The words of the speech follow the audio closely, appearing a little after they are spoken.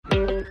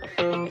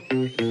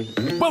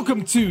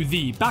Welcome to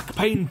the Back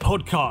Pain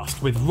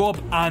Podcast with Rob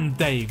and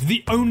Dave,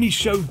 the only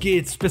show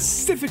geared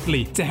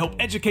specifically to help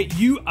educate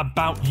you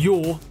about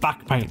your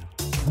back pain.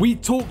 We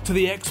talk to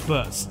the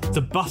experts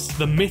to bust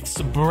the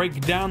myths, break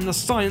down the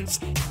science,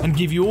 and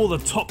give you all the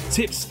top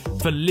tips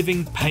for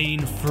living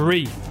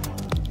pain-free.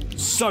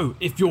 So,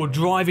 if you're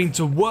driving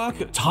to work,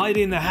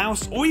 tidying the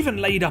house, or even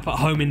laid up at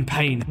home in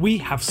pain, we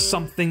have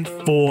something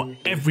for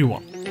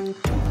everyone.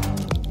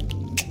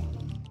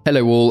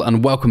 Hello all,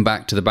 and welcome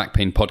back to the Back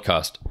Pain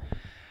Podcast.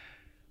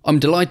 I'm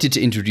delighted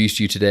to introduce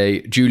to you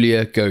today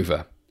Julia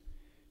Gover.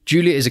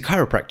 Julia is a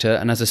chiropractor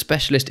and has a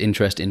specialist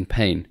interest in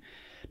pain.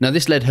 Now,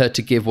 this led her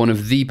to give one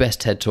of the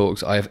best TED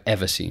Talks I have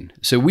ever seen.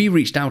 So we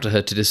reached out to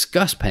her to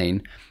discuss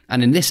pain,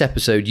 and in this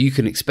episode you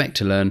can expect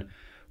to learn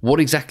what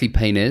exactly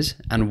pain is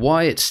and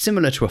why it's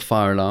similar to a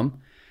fire alarm,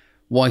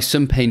 why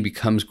some pain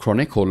becomes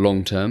chronic or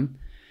long-term,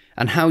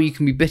 and how you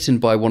can be bitten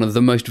by one of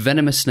the most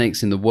venomous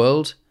snakes in the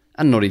world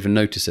and not even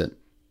notice it.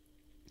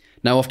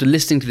 Now, after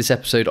listening to this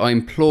episode, I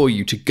implore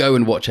you to go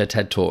and watch her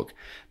TED Talk.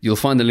 You'll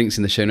find the links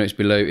in the show notes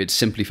below. It's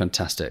simply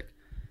fantastic.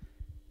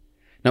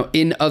 Now,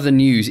 in other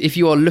news, if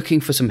you are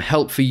looking for some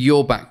help for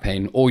your back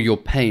pain or your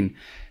pain,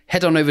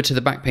 head on over to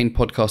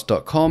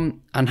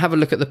thebackpainpodcast.com and have a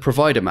look at the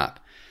provider map.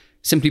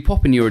 Simply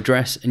pop in your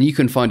address and you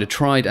can find a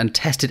tried and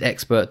tested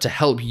expert to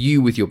help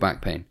you with your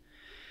back pain.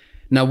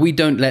 Now, we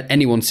don't let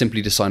anyone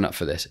simply to sign up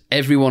for this.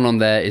 Everyone on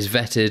there is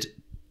vetted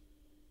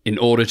in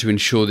order to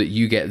ensure that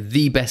you get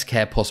the best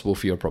care possible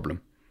for your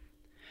problem.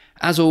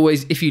 As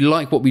always, if you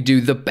like what we do,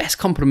 the best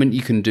compliment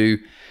you can do,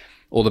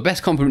 or the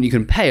best compliment you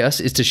can pay us,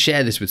 is to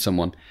share this with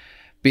someone.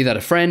 Be that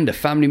a friend, a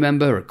family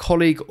member, a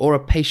colleague, or a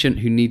patient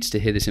who needs to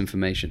hear this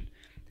information.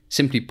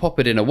 Simply pop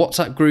it in a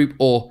WhatsApp group,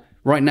 or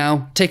right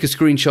now, take a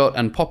screenshot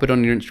and pop it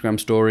on your Instagram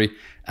story.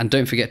 And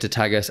don't forget to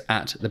tag us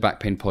at the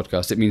Back Pain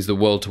Podcast. It means the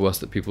world to us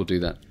that people do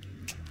that.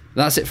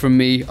 That's it from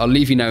me. I'll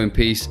leave you now in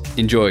peace.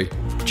 Enjoy.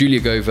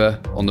 Julia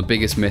Gover on the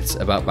biggest myths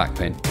about back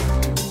pain.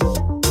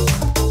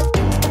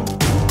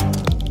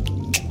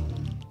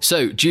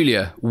 So,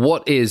 Julia,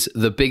 what is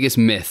the biggest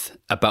myth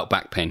about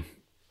back pain?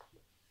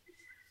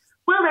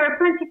 Well, there are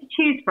plenty to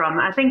choose from.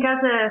 I think as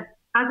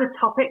a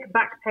topic,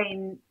 back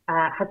pain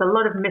has a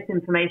lot of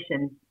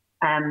misinformation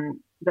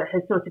that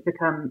has sort of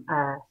become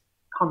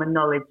common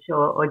knowledge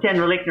or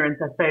general ignorance,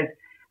 I suppose.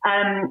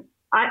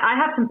 I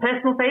have some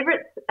personal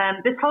favourites.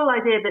 This whole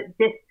idea that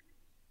discs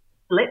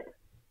slip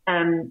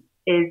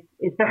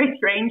is very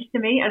strange to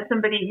me as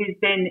somebody who's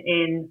been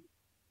in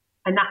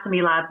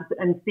anatomy labs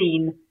and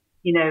seen,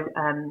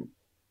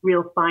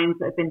 real spines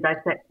that have been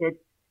dissected,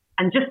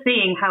 and just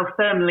seeing how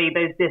firmly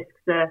those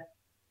discs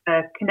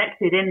are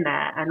connected in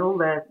there and all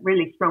the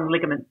really strong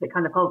ligaments that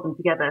kind of hold them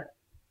together.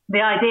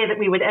 The idea that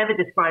we would ever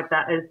describe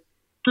that as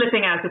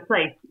slipping out of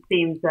place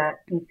seems kind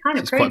of crazy.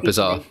 It's quite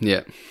bizarre,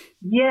 yeah.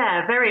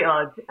 Yeah, very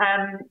odd.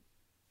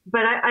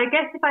 But I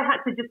guess if I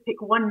had to just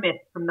pick one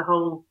myth from the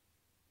whole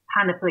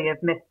panoply of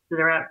myths that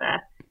are out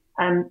there,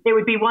 it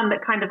would be one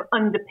that kind of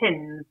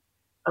underpins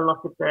a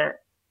lot of the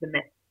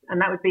myths.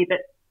 And that would be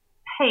that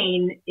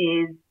pain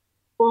is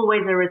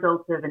always a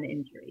result of an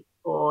injury,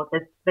 or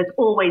there's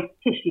always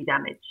tissue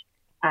damage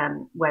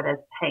where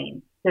there's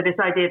pain. So this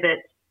idea that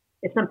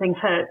if something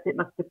hurts, it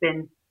must have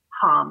been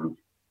harmed.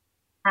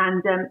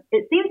 And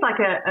it seems like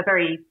a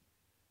very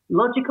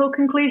logical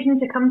conclusion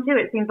to come to.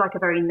 It seems like a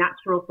very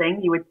natural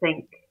thing. You would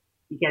think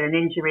you get an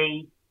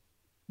injury,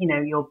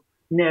 your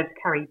nerves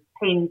carry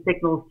pain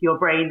signals to your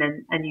brain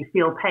and you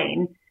feel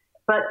pain.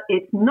 But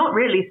it's not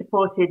really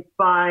supported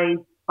by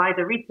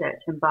the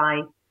research and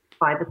by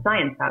the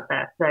science out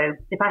there. So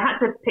if I had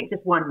to pick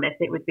just one myth,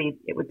 it would be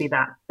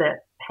that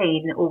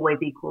pain always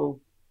equals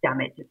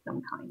damage of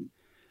some kind.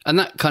 And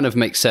that kind of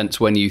makes sense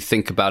when you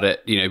think about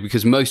it,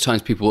 because most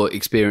times people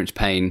experience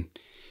pain,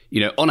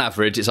 on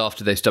average, it's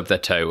after they've stubbed their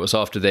toe, or it's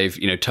after they've,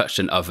 touched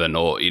an oven,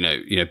 or,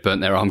 burnt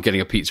their arm getting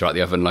a pizza out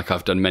the oven, like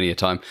I've done many a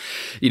time.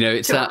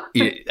 It's sure.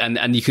 That,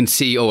 and you can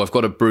see, I've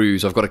got a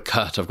bruise, I've got a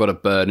cut, I've got a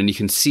burn, and you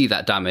can see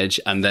that damage.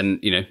 And then,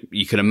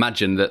 you can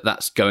imagine that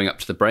that's going up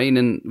to the brain,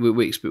 and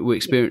we're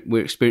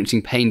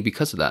experiencing pain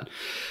because of that.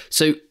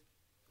 So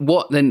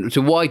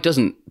why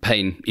doesn't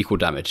pain equal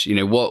damage?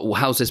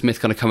 How's this myth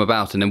going to come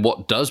about? And then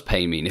what does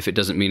pain mean if it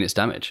doesn't mean it's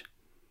damage?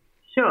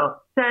 Sure.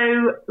 So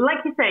like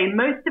you say,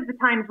 most of the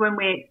times when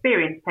we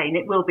experience pain,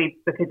 it will be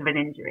because of an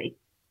injury.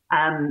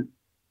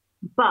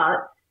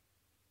 But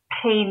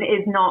pain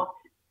is not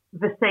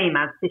the same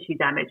as tissue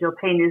damage, or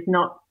pain is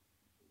not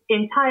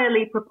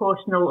entirely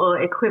proportional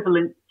or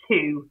equivalent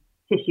to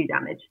tissue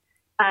damage.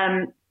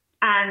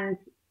 And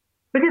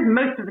because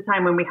most of the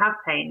time when we have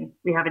pain,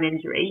 we have an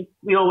injury,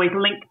 we always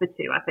link the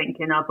two, I think,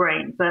 in our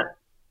brain. But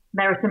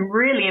there are some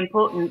really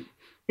important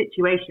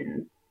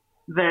situations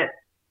that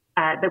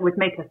would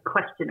make us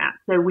question that.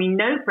 So we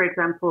know, for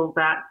example,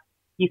 that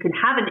you can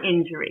have an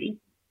injury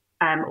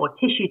or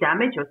tissue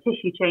damage or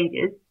tissue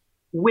changes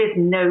with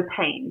no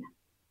pain.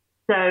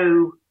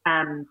 So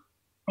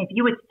if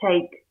you were to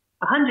take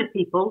 100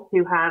 people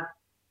who have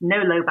no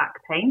low back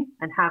pain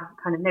and have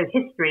kind of no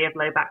history of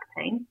low back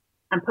pain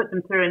and put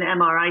them through an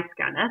MRI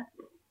scanner,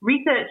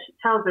 research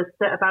tells us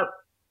that about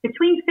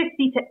between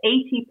 50 to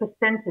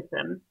 80% of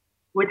them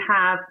would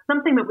have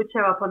something that would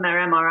show up on their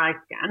MRI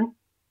scan,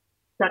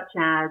 such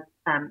as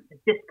a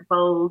disc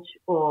bulge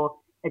or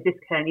a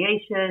disc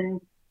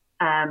herniation,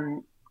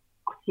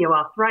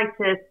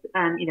 osteoarthritis,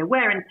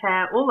 wear and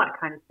tear, all that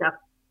kind of stuff.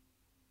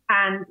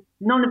 And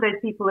none of those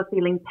people are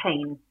feeling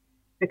pain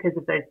because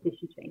of those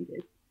tissue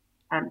changes.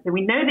 So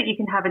we know that you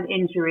can have an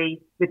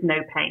injury with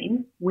no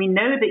pain. We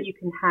know that you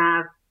can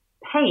have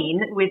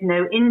pain with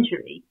no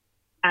injury.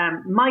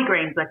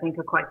 Migraines, I think,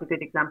 are quite a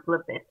good example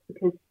of this,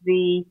 because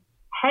the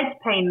head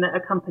pain that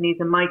accompanies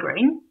a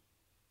migraine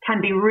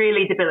can be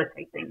really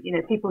debilitating.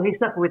 People who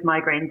suffer with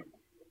migraines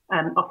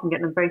often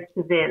get them very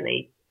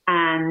severely.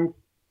 And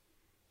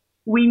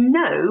we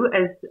know,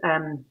 as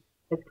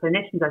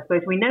clinicians, I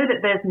suppose, we know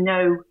that there's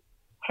no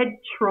head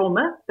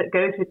trauma that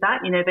goes with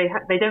that.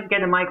 They don't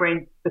get a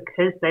migraine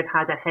because they've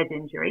had a head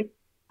injury.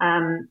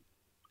 And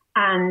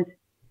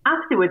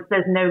afterwards,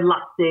 there's no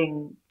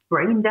lasting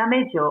brain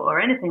damage or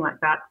anything like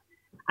that.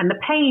 And the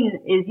pain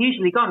is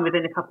usually gone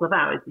within a couple of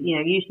hours.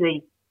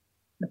 Usually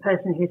the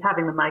person who's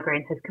having the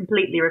migraine has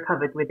completely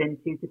recovered within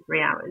 2 to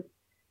 3 hours.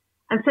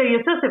 And so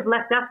you're sort of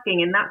left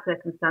asking in that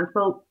circumstance,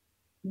 well,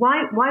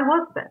 why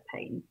was there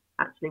pain,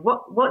 actually?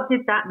 What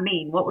did that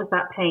mean? What was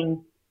that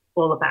pain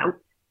all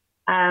about?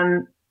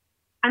 And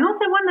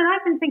also one that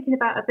I've been thinking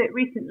about a bit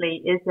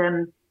recently is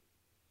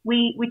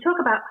we talk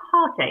about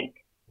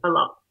heartache a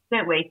lot,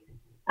 don't we?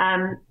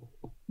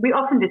 We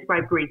often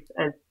describe grief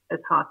as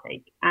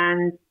heartache.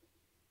 And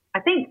I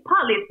think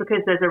partly it's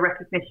because there's a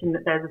recognition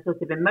that there's a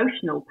sort of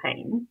emotional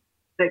pain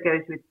that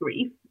goes with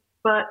grief.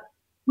 But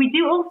we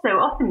do also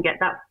often get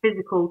that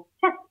physical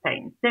chest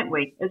pain, don't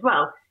we, as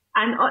well?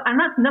 And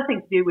that's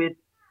nothing to do with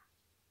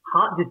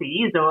heart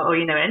disease or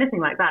anything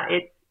like that.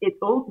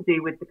 It's all to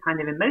do with the kind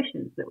of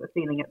emotions that we're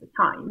feeling at the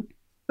time.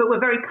 But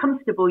we're very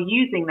comfortable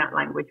using that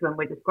language when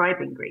we're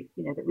describing grief,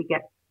 that we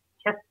get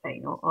chest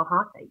pain or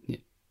heartache. Yeah.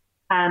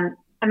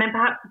 And then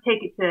perhaps to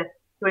take it to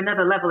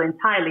another level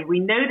entirely, we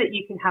know that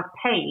you can have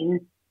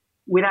pain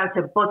without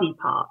a body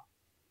part.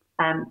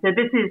 So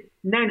this is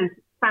known as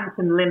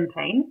phantom limb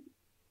pain.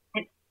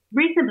 It's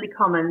reasonably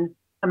common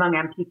among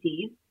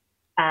amputees.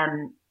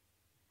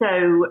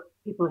 So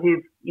people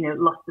who've,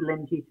 lost a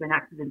limb due to an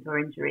accident or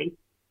injury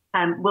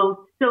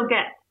will still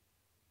get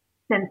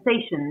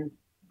sensations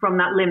from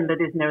that limb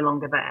that is no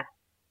longer there.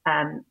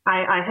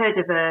 I heard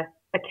of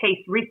a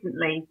case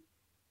recently.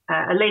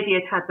 A lady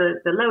had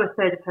the lower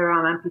third of her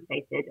arm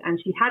amputated, and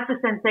she had the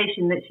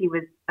sensation that she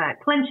was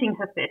clenching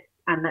her fist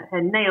and that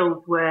her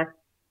nails were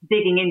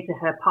digging into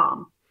her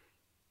palm.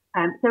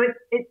 So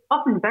it's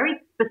often very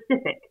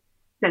specific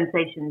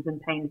sensations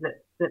and pains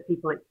that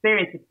people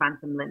experience with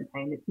phantom limb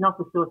pain. It's not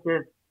a sort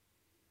of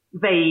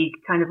vague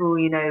kind of,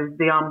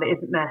 the arm that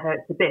isn't there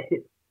hurts a bit.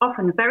 It's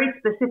often very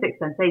specific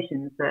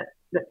sensations that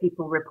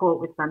people report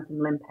with phantom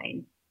limb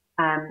pain.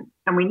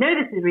 And we know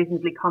this is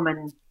reasonably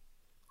common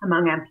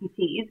among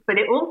amputees, but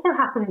it also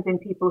happens in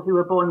people who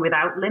are born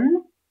without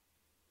limbs.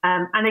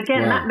 And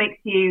again, wow. that makes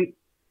you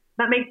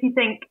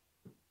think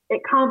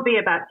it can't be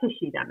about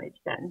tissue damage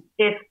then.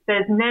 If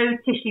there's no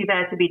tissue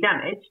there to be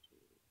damaged,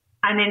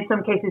 and in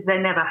some cases there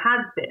never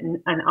has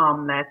been an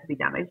arm there to be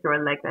damaged or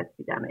a leg there to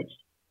be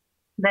damaged,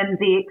 then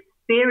the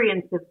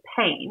experience of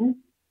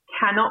pain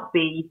cannot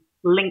be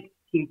linked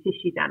to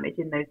tissue damage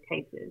in those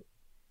cases.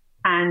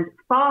 And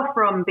far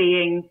from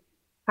being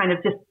kind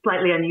of just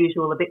slightly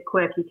unusual, a bit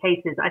quirky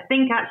cases, I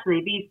think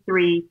actually these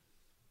three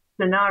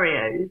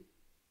scenarios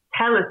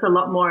tell us a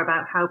lot more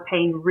about how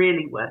pain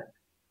really works,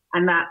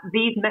 and that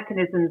these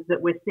mechanisms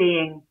that we're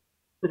seeing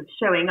sort of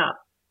showing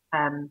up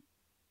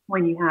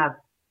when you have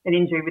an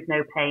injury with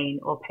no pain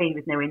or pain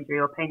with no injury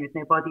or pain with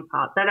no body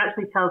part, that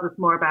actually tells us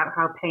more about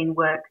how pain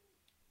works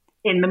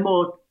in the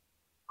more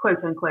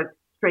quote unquote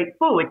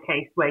straightforward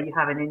case where you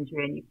have an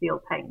injury and you feel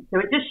pain. So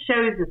it just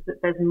shows us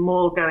that there's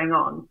more going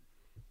on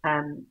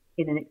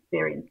in an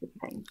experience of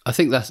pain. I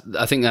think that's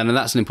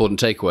an important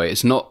takeaway.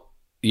 It's not,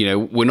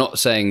 we're not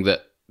saying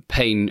that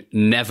pain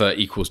never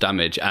equals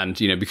damage, and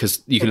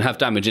because you can have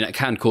damage and it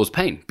can cause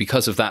pain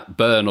because of that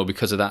burn or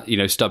because of that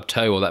stubbed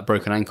toe or that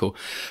broken ankle,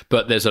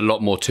 but there's a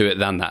lot more to it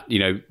than that.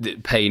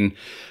 Pain,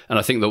 and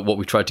I think that what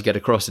we tried to get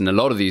across in a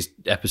lot of these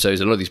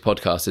episodes, a lot of these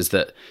podcasts, is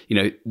that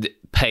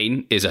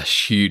pain is a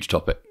huge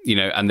topic,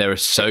 and there are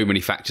so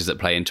many factors that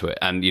play into it,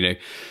 and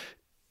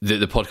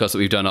the podcast that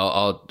we've done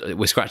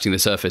we're scratching the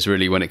surface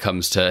really when it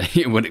comes to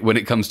when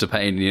it comes to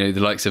pain. The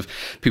likes of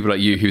people like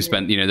you who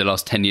spent the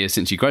last 10 years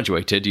since you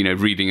graduated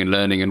reading and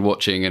learning and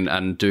watching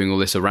and doing all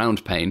this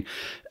around pain,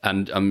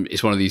 and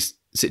it's one of these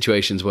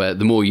situations where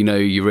the more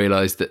you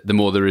realize that the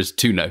more there is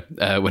to know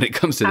when it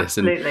comes to this.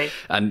 Absolutely.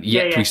 And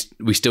yet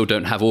we still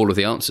don't have all of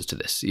the answers to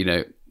this,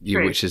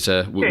 which is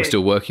what we're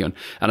still working on.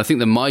 And I think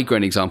the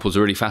migraine example is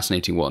a really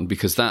fascinating one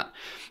because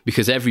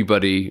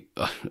everybody,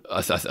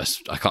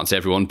 I can't say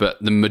everyone,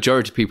 but the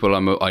majority of people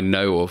I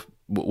know of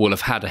will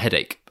have had a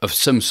headache of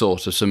some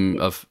sort, of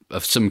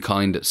some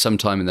kind at some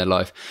time in their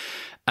life,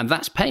 and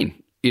that's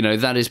pain.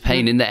 that is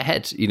pain in their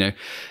head,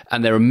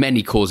 and there are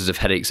many causes of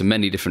headaches and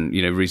many different,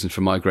 reasons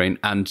for migraine.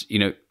 And,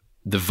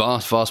 the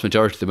vast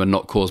majority of them are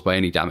not caused by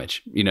any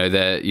damage.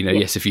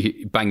 Yes, if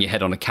you bang your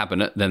head on a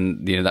cabinet,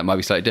 then, that might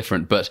be slightly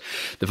different. But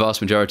the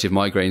vast majority of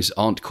migraines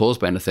aren't caused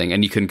by anything.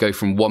 And you can go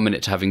from 1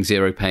 minute to having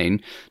zero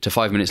pain to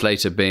 5 minutes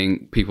later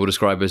being people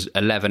describe as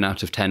 11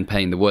 out of 10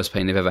 pain, the worst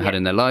pain they've ever had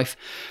in their life.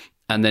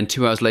 And then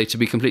 2 hours later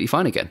be completely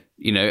fine again,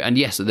 and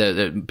yes,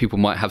 people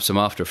might have some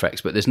after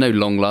effects, but there's no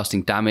long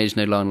lasting damage,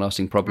 no long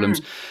lasting problems.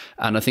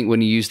 And I think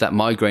when you use that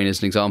migraine as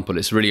an example,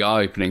 it's really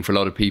eye opening for a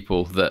lot of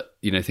people that,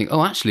 think,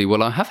 oh, actually,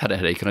 well, I have had a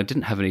headache and I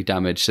didn't have any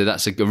damage. So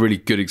that's a really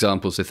good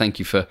example. So thank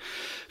you for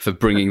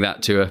bringing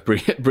that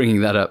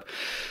bringing that up.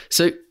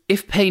 So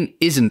if pain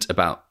isn't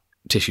about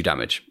tissue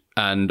damage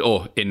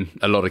or in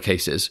a lot of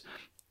cases,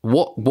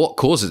 what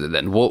causes it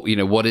then?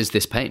 What is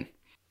this pain?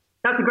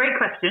 That's a great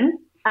question.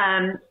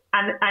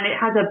 And it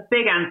has a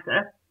big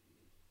answer.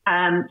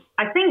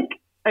 I think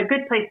a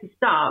good place to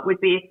start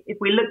would be if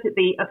we looked at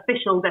the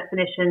official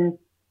definition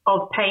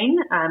of pain.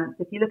 So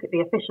if you look at the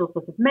official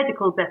sort of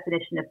medical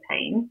definition of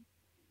pain,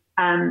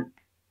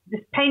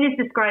 this pain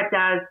is described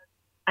as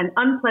an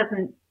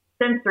unpleasant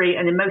sensory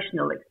and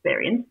emotional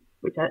experience,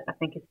 which I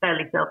think is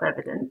fairly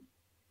self-evident.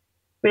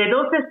 But it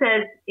also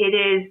says it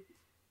is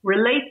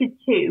related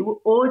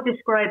to or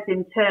described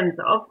in terms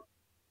of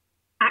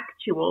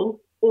actual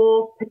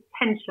or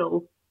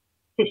potential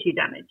tissue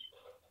damage.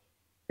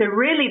 So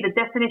really the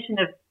definition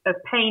of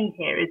pain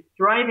here is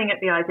driving at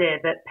the idea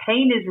that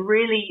pain is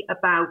really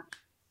about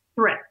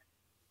threat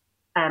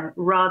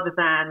rather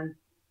than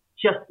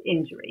just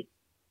injury.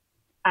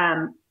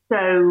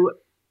 So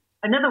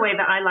another way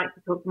that I like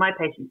to talk to my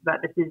patients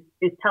about this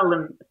is tell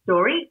them a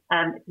story.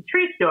 It's a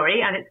true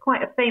story, and it's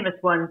quite a famous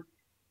one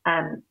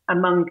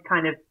among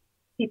kind of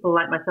people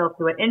like myself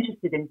who are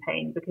interested in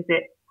pain, because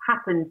it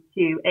happened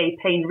to a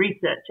pain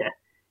researcher.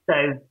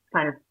 So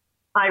kind of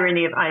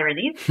irony of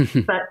ironies.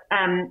 But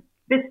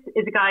this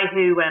is a guy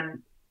who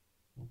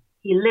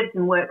he lives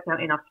and works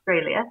out in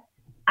Australia,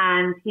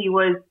 and he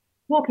was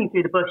walking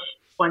through the bush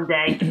one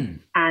day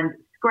and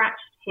scratched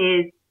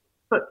his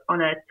foot on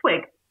a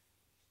twig,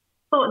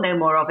 thought no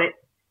more of it,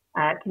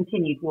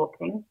 continued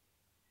walking,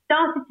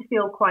 started to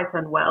feel quite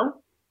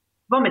unwell,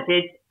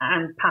 vomited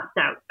and passed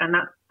out. And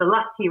that's the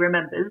last he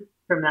remembers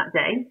from that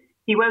day.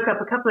 He woke up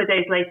a couple of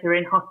days later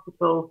in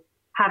hospital,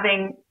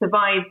 having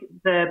survived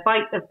the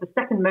bite of the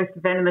second most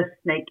venomous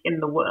snake in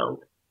the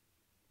world.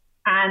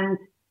 And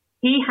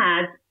he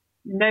had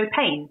no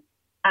pain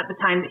at the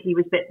time that he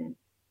was bitten.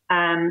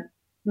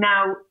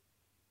 Now,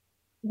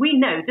 we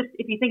know, just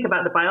if you think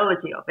about the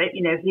biology of it,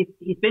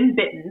 he's been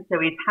bitten, so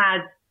he's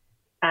had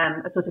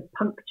a sort of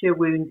puncture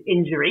wound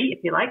injury,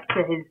 if you like,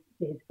 to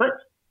his foot.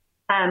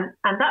 And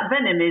that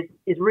venom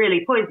is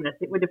really poisonous.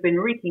 It would have been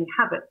wreaking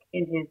havoc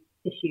in his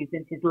tissues,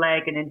 in his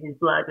leg and in his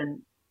blood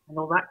and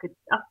all that good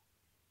stuff.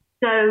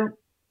 So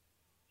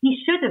he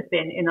should have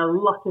been in a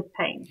lot of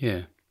pain.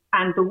 Yeah.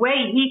 And the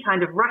way he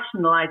kind of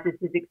rationalizes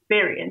his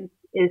experience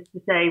is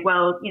to say,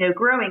 well,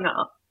 growing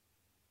up,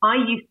 I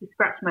used to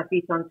scratch my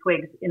feet on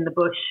twigs in the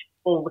bush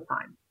all the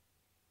time.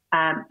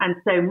 And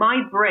so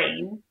my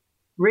brain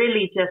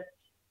really just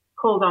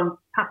called on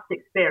past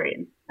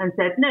experience and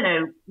said,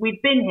 no,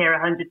 we've been here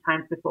 100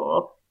 times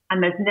before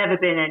and there's never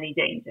been any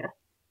danger.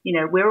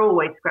 We're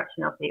always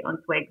scratching our feet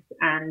on twigs.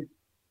 And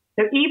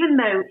so even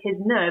though his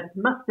nerves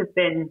must have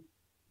been,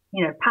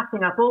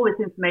 passing up all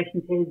this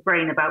information to his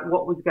brain about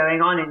what was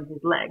going on in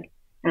his leg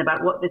and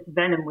about what this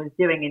venom was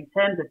doing in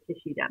terms of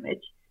tissue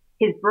damage,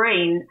 his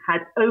brain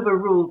had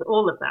overruled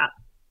all of that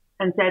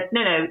and said,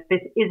 no,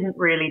 this isn't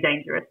really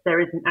dangerous.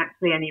 There isn't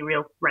actually any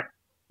real threat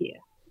here.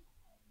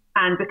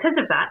 And because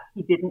of that,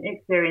 he didn't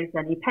experience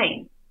any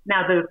pain.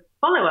 Now, the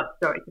follow-up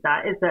story to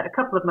that is that a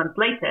couple of months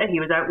later, he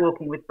was out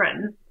walking with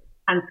friends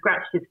and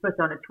scratched his foot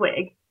on a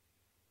twig.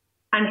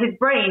 And his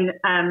brain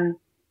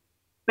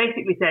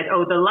basically said,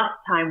 oh, the last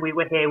time we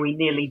were here, we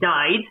nearly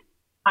died.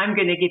 I'm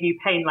going to give you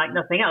pain like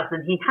nothing else.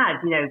 And he had,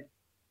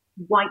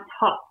 white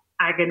hot,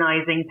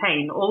 agonizing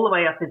pain all the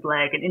way up his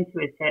leg and into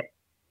his hip.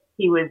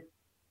 He was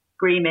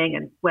screaming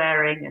and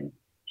swearing and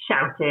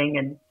shouting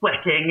and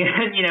sweating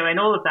and, and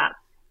all of that.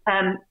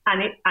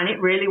 And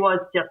it really was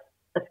just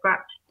a scratch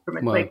from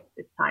a twig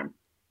this time.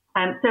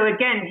 So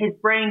again, his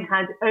brain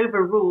had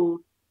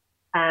overruled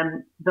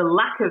the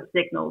lack of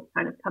signals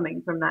kind of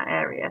coming from that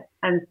area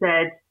and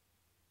said,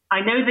 I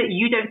know that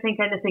you don't think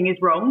anything is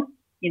wrong,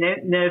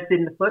 nerves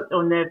in the foot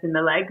or nerves in the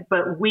leg,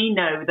 but we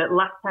know that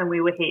last time we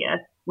were here,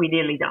 we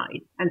nearly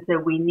died. And so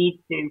we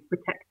need to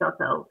protect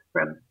ourselves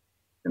from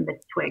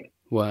this twig.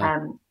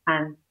 Wow.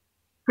 And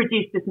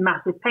produce this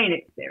massive pain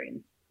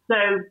experience. So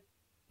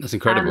that's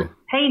incredible.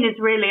 Pain is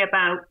really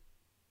about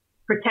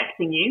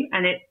protecting you,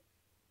 and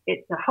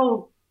it's a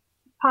whole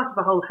part of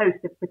a whole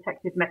host of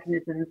protective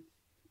mechanisms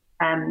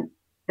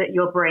that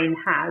your brain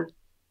has,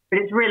 but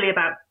it's really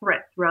about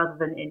threat rather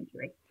than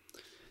injury.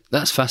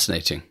 That's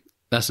fascinating.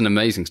 That's an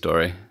amazing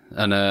story,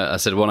 and I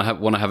said one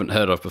I haven't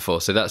heard of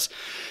before. So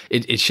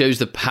it shows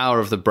the power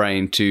of the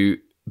brain to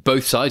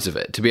both sides of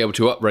it, to be able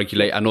to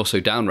upregulate and also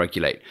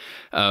downregulate,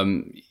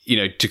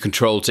 to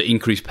control, to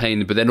increase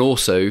pain, but then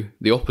also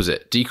the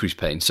opposite, decrease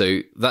pain.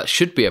 So that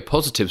should be a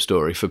positive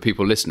story for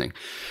people listening.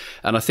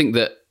 And I think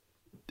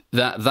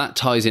that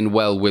ties in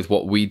well with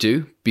what we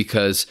do,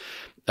 because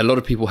a lot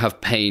of people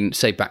have pain,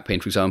 say back pain,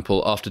 for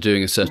example, after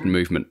doing a certain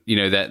movement.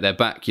 Their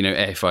back,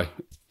 if I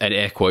add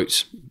air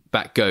quotes,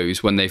 back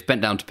goes when they've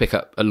bent down to pick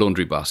up a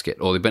laundry basket,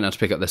 or they've bent down to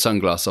pick up their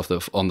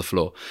sunglasses on the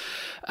floor,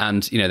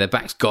 and their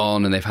back's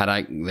gone and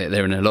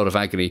they're in a lot of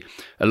agony.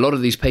 A lot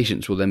of these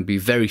patients will then be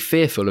very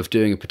fearful of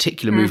doing a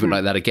particular movement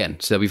like that again.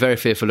 So they'll be very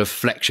fearful of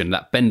flexion,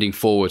 that bending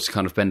forwards to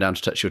kind of bend down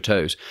to touch your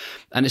toes.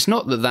 And it's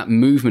not that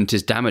movement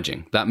is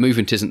damaging. That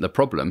movement isn't the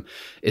problem.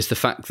 It's the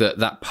fact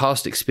that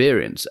past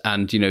experience,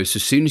 and so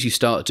as soon as you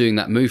start doing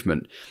that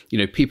movement,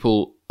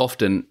 people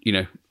often,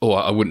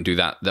 I wouldn't do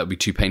that. That would be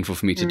too painful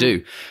for me to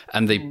do.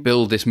 And they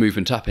build this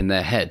movement up in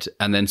their head.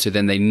 And then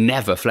they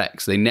never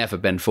flex. They never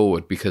bend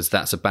forward, because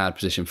that's a bad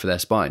position for their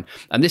spine.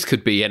 And this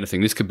could be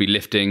anything. This could be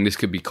lifting. This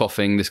could be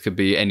coughing. This could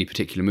be any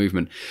particular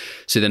movement.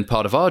 So then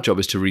part of our job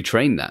is to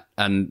retrain that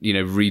and,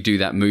 redo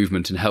that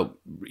movement and help,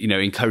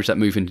 encourage that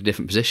movement in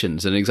different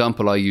positions. An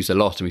example I use a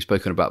lot, and we've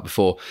spoken about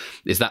before,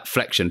 is that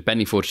flexion,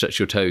 bending forward to touch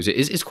your toes.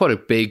 It's quite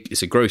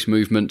it's a gross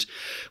movement,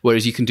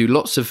 whereas you can do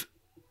lots of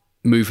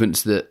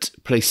movements that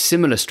place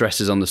similar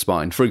stresses on the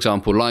spine. For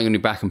example, lying on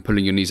your back and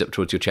pulling your knees up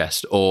towards your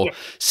chest, or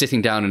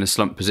sitting down in a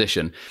slumped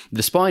position.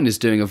 The spine is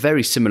doing a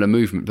very similar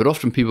movement, but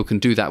often people can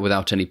do that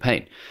without any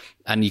pain.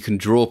 And you can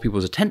draw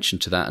people's attention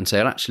to that and say,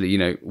 well, actually,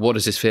 what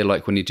does this feel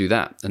like when you do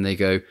that? And they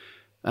go,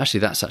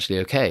 actually, that's actually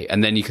okay.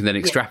 And then you can then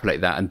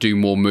extrapolate that and do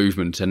more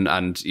movement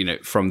and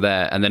from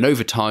there. And then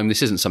over time,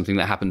 this isn't something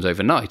that happens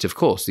overnight. Of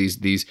course,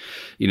 these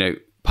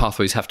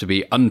pathways have to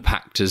be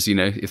unpacked, as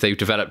if they've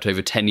developed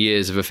over 10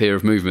 years of a fear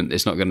of movement,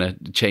 it's not going to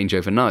change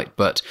overnight.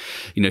 But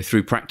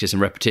through practice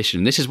and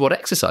repetition, this is what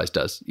exercise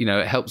does.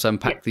 It helps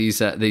unpack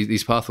these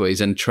pathways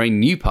and train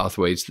new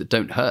pathways that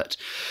don't hurt.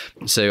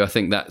 So I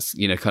think that's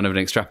kind of an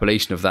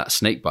extrapolation of that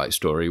snake bite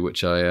story,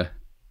 which I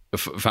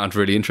found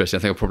really interesting. I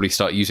think I'll probably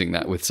start using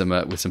that with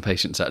some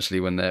patients actually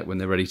when they're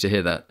ready to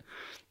hear that.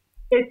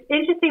 It's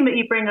interesting that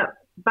you bring up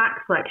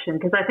back flexion,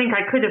 because I think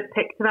I could have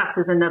picked that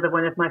as another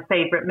one of my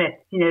favorite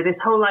myths. This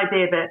whole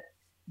idea that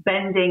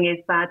bending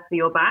is bad for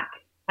your back,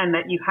 and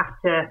that you have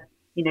to,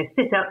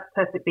 sit up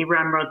perfectly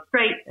ramrod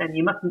straight, and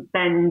you mustn't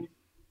bend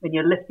when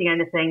you're lifting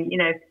anything.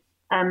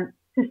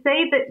 To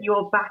say that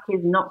your back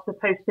is not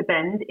supposed to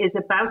bend is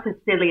about as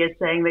silly as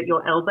saying that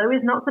your elbow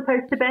is not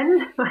supposed to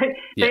bend.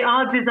 They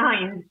are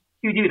designed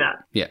to do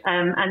that,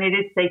 and it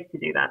is safe to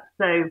do that.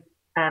 So.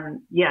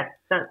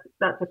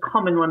 That's a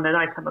common one that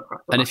I come across.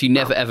 And if you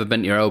never ever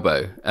bent your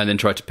elbow and then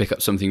tried to pick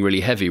up something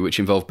really heavy, which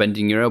involved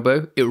bending your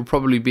elbow, it would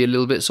probably be a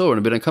little bit sore and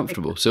a bit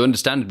uncomfortable. So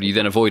understandably, you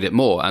then avoid it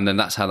more, and then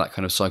that's how that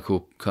kind of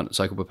cycle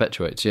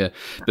perpetuates. Yeah,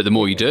 but the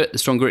more you do it, the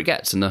stronger it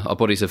gets, and our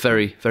bodies are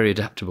very, very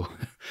adaptable.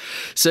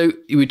 So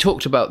we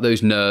talked about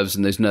those nerves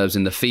and those nerves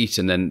in the feet,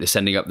 and then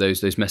sending up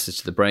those messages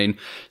to the brain.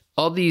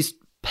 Are these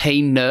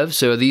pain nerves?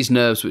 So are these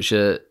nerves which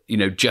are,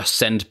 just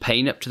send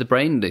pain up to the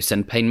brain? They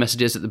send pain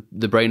messages that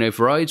the brain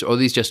overrides? Or are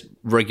these just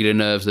regular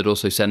nerves that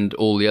also send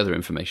all the other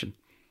information?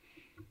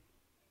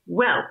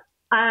 Well,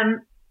 I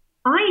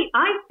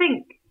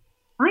seem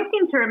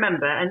to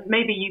remember, and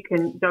maybe you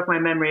can jog my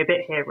memory a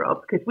bit here,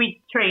 Rob, because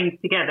we trained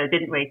together,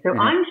 didn't we? So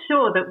I'm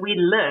sure that we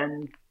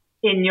learned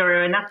in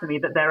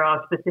neuroanatomy that there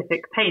are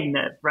specific pain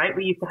nerves, right?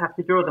 We used to have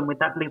to draw them with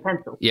that blue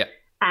pencil. Yeah.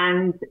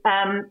 And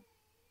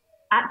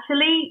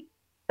actually,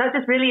 that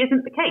just really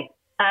isn't the case.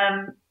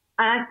 And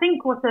I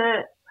think what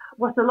a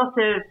lot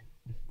of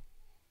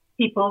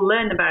people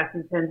learn about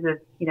in terms of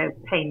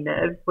pain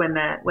nerves when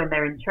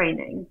they're in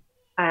training.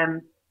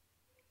 I'm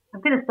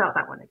going to start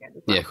that one again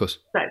as well. Yeah, of course.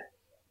 So,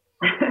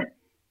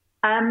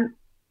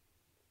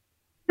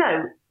 so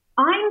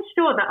I'm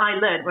sure that I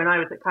learned when I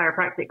was at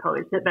chiropractic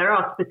college that there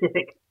are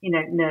specific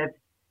nerves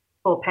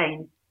for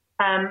pain.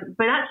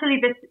 But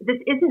actually, this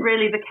isn't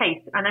really the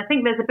case, and I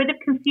think there's a bit of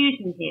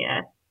confusion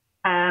here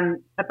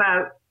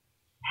about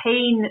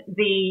pain,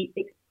 the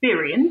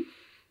experience,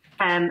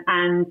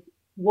 and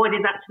what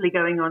is actually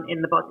going on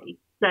in the body.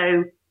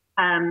 So,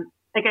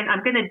 again,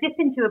 I'm going to dip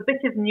into a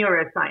bit of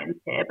neuroscience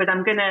here, but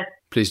I'm going to,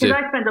 because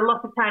I spend a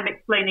lot of time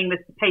explaining this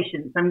to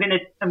patients, I'm going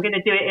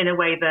to do it in a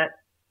way that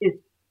is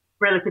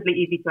relatively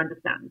easy to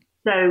understand.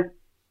 So,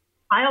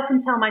 I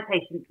often tell my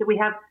patients that we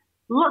have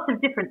lots of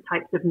different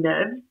types of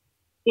nerves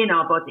in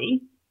our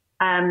body,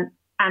 and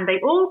they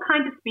all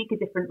kind of speak a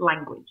different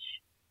language.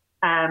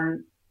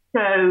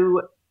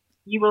 So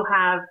you will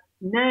have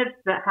nerves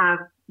that have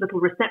little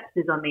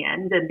receptors on the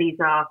end, and these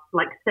are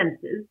like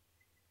sensors.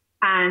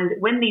 And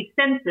when these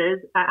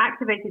sensors are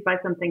activated by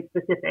something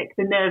specific,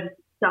 the nerves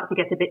start to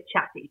get a bit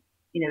chatty.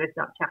 They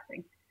start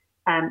chatting.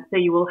 So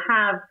you will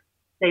have,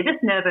 say, this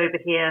nerve over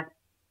here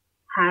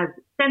has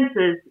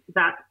sensors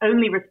that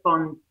only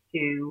respond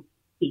to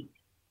heat.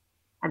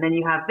 And then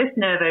you have this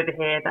nerve over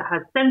here that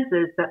has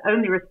sensors that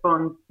only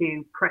respond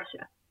to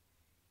pressure.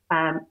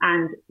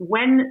 And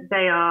when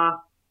they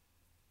are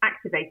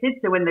activated,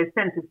 so when those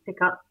sensors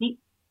pick up heat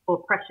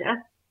or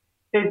pressure,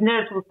 those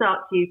nerves will start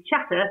to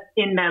chatter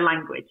in their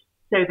language.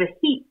 So the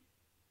heat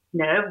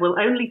nerve will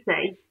only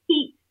say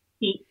heat,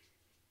 heat,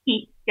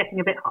 heat, getting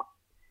a bit hot.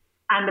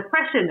 And the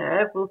pressure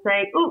nerve will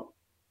say, oh,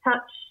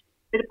 touch,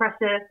 bit of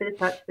pressure, bit of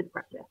touch, bit of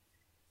pressure.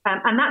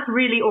 And that's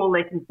really all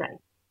they can say.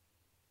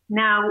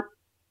 Now,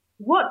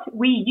 what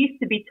we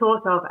used to be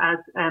taught of as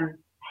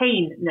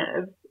pain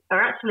nerves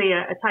are actually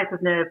a type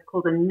of nerve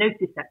called a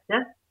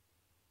nociceptor,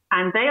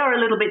 and they are a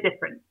little bit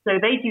different. So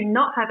they do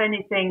not have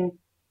anything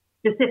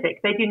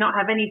specific. They do not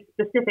have any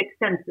specific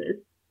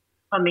sensors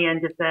on the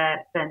end of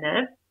their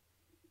nerve.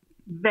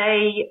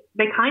 They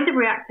kind of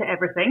react to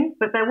everything,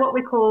 but they're what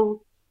we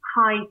call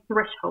high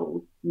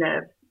threshold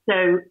nerves.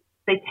 So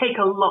they take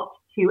a lot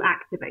to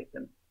activate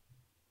them.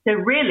 So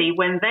really,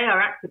 when they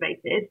are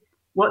activated,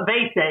 what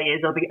they say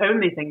is, or the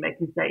only thing they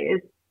can say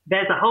is,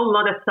 there's a whole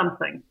lot of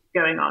something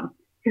going on.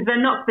 Because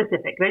they're not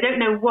specific. They don't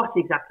know what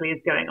exactly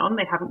is going on.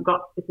 They haven't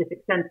got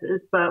specific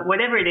sensors, but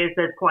whatever it is,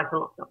 there's quite a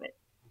lot of it.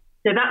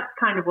 So that's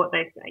kind of what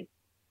they say.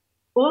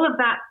 All of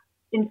that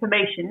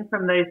information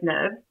from those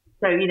nerves,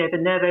 so, the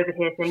nerve over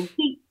here saying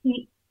heat,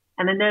 heat,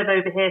 and the nerve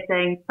over here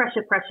saying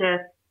pressure, pressure,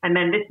 and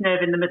then this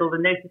nerve in the middle, the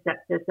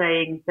nociceptor,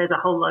 saying there's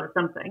a whole lot of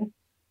something.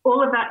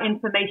 All of that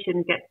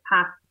information gets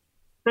passed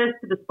first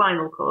to the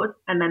spinal cord,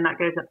 and then that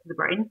goes up to the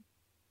brain.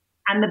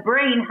 And the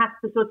brain has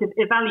to sort of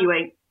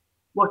evaluate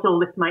what all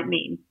this might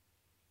mean.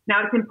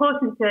 Now, it's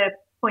important to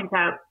point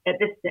out at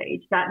this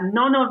stage that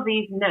none of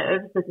these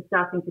nerves that are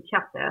starting to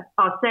chatter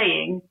are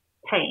saying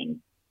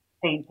pain,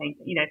 pain, pain.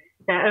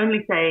 They're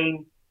only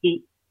saying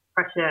heat,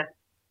 pressure,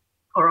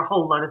 or a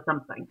whole lot of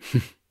something.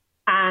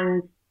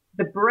 And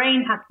the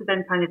brain has to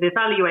then kind of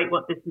evaluate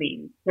what this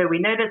means. So we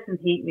know there's some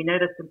heat, we know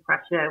there's some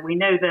pressure, we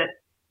know that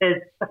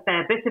there's a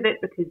fair bit of it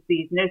because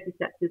these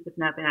nociceptors have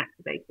now been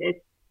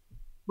activated.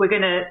 We're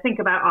going to think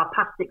about our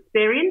past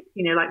experience,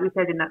 like we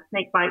said in that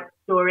snake bite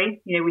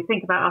story. We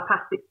think about our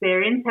past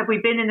experience. Have we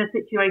been in a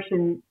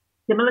situation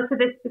similar to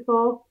this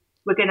before?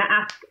 We're going to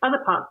ask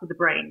other parts of the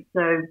brain.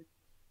 So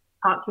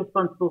parts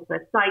responsible for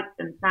sight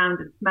and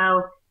sound and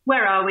smell.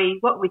 Where are we?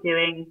 What are we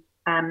doing?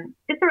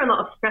 Is there a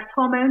lot of stress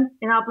hormone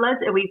in our blood?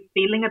 Are we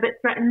feeling a bit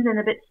threatened and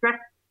a bit stressed?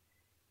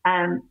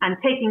 And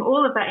taking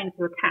all of that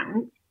into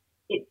account,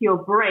 it's your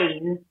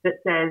brain that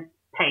says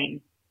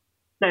pain.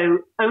 So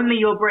only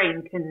your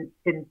brain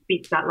can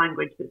speak that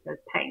language that says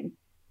pain.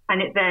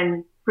 And it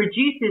then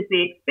produces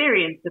the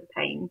experience of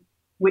pain,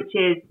 which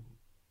is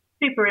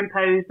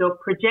superimposed or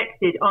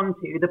projected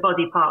onto the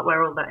body part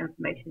where all that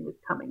information was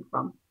coming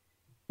from.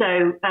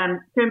 So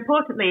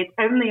importantly, it's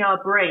only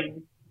our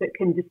brain that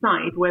can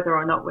decide whether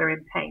or not we're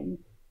in pain.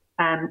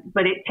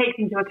 But it takes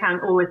into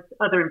account all this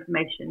other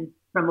information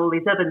from all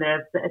these other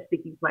nerves that are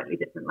speaking slightly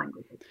different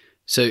languages.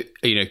 So,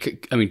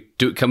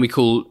 can we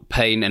call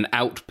pain an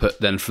output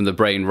then from the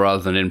brain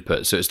rather than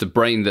input? So it's the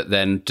brain that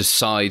then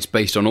decides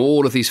based on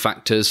all of these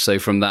factors. So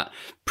from that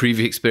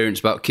previous experience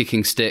about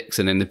kicking sticks,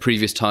 and then the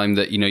previous time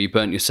that, you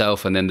burnt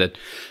yourself, and then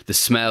the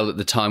smell at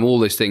the time, all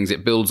those things,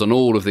 it builds on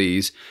all of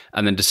these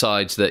and then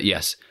decides that,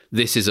 yes,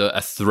 this is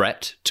a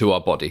threat to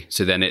our body.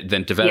 So then it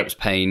then develops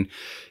pain.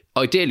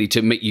 Ideally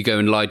to make you go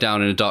and lie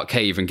down in a dark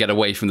cave and get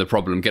away from the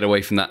problem, get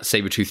away from that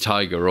saber-toothed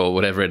tiger or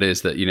whatever it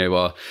is that,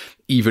 our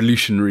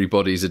evolutionary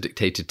bodies are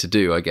dictated to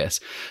do, I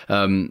guess.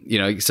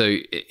 So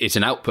it's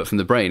an output from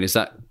the brain. Is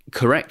that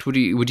correct? Would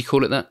you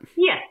call it that?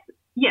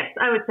 Yes,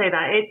 I would say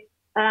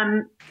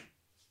that.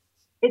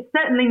 It's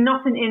certainly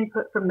not an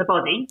input from the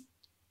body.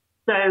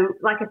 So,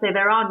 like I say,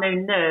 there are no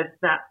nerves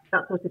that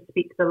sort of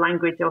speak the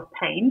language of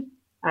pain.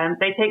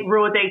 They take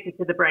raw data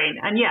to the brain.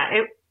 And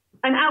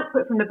an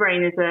output from the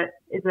brain is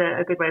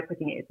a good way of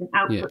putting it. It's an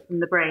output from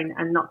the brain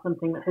and not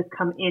something that has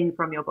come in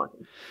from your body.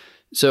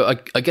 So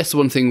I guess the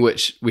one thing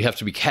which we have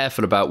to be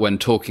careful about when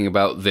talking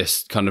about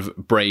this kind of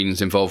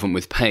brain's involvement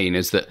with pain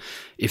is that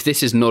if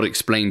this is not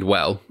explained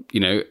well,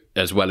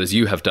 as well as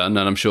you have done,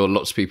 and I'm sure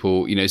lots of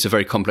people, it's a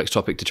very complex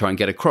topic to try and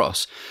get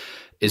across,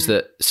 is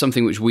that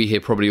something which we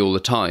hear probably all the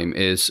time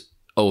is,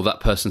 oh, that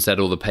person said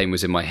all the pain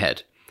was in my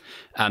head.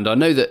 And I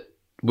know that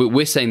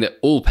we're saying that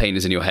all pain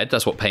is in your head.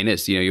 That's what pain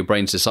is. Your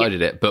brain's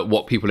decided it. But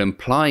what people are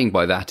implying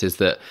by that is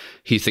that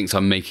he thinks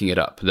I'm making it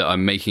up, that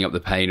I'm making up the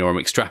pain, or I'm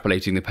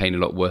extrapolating the pain a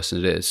lot worse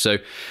than it is. So,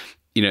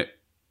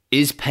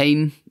 is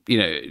pain,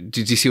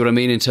 did you see what I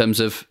mean in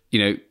terms of,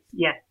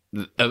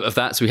 of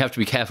that? So we have to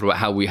be careful about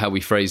how we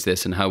phrase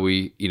this and how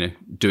we,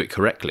 do it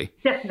correctly.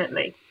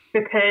 Definitely.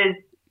 Because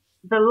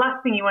the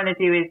last thing you want to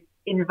do is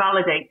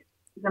invalidate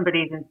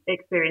somebody's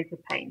experience of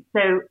pain.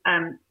 So,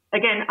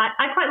 again,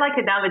 I quite like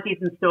analogies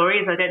and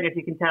stories. I don't know if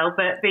you can tell,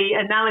 but the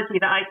analogy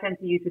that I tend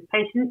to use with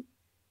patients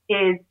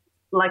is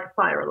like a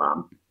fire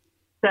alarm.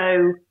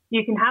 So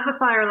you can have a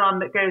fire alarm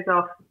that goes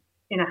off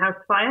in a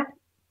house fire.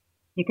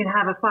 You can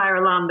have a fire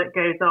alarm that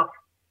goes off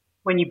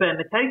when you burn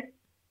the toast.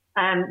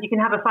 You can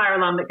have a fire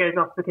alarm that goes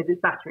off because its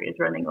battery is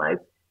running low.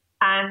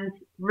 And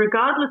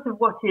regardless of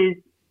what is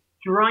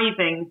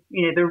driving,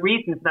 the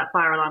reason for that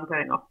fire alarm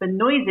going off, the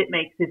noise it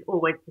makes is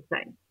always the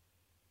same.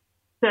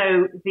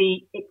 So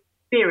the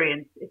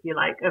experience, if you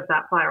like, of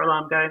that fire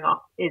alarm going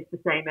off is the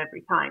same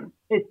every time.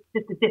 It's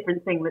just a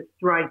different thing that's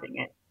driving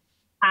it.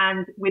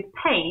 And with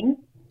pain,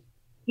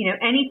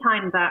 any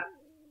time that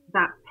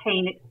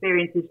pain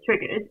experience is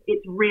triggered,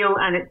 it's real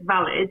and it's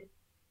valid.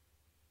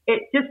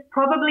 It just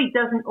probably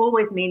doesn't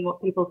always mean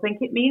what people think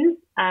it means,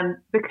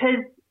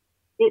 because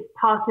it's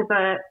part of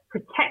a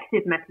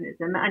protective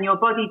mechanism, and your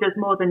body does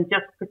more than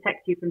just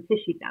protect you from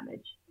tissue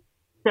damage.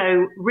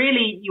 So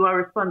really, you are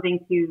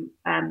responding to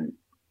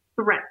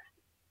threat,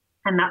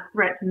 and that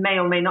threat may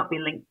or may not be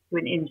linked to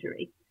an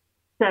injury.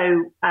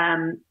 So,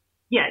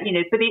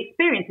 but the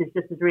experience is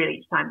just as real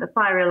each time. The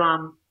fire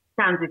alarm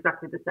sounds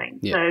exactly the same.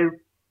 Yeah. So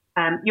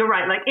you're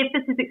right. Like, if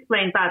this is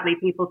explained badly,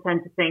 people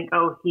tend to think,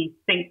 oh, he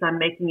thinks I'm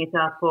making it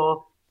up,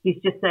 or he's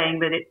just saying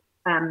that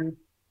it's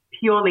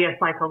purely a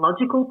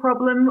psychological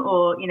problem,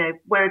 or,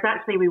 whereas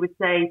actually we would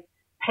say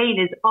pain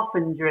is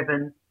often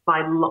driven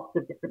by lots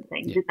of different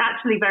things. Yeah. It's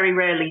actually very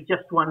rarely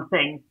just one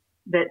thing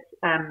that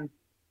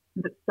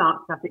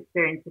starts that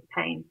experience of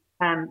pain.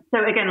 So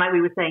again, like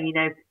we were saying,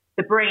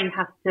 the brain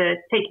has to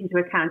take into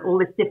account all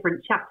this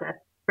different chatter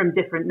from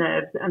different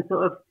nerves and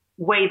sort of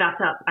weigh that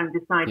up and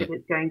decide if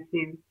it's going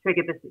to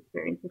trigger this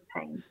experience of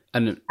pain.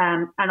 And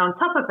on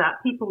top of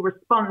that, people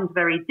respond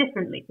very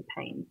differently to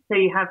pain. So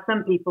you have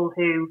some people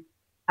who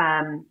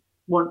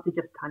want to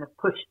just kind of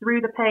push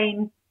through the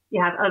pain.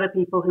 You have other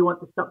people who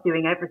want to stop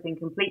doing everything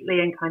completely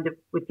and kind of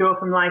withdraw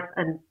from life,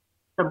 and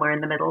somewhere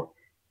in the middle.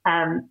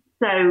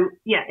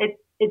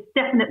 It's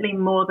definitely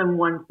more than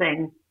one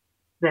thing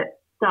that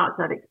starts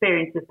that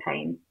experience of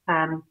pain.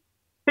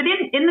 But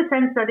in the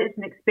sense that it's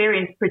an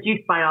experience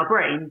produced by our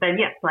brain, then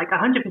yes, like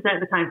 100% of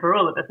the time for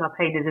all of us, our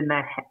pain is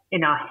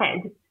in our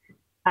head.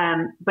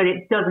 But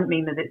it doesn't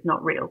mean that it's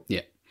not real.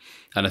 Yeah.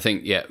 And I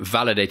think,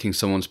 validating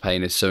someone's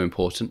pain is so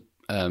important.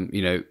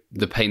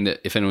 The pain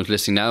that, if anyone's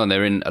listening now and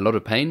they're in a lot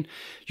of pain,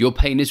 your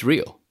pain is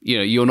real.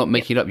 You're not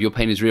making it up. Your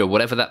pain is real.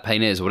 Whatever that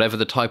pain is, whatever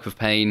the type of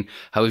pain,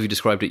 however you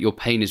described it, your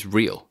pain is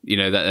real.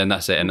 And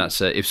that's it. And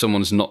that's if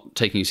someone's not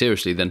taking you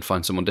seriously, then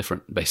find someone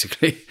different,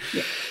 basically.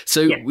 Yeah.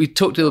 So we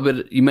talked a little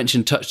bit. You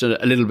touched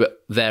a little bit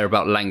there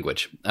about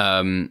language,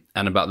 and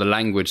about the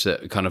language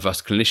that kind of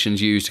us clinicians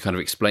use to kind of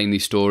explain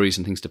these stories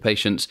and things to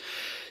patients.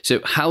 So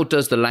how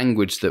does the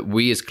language that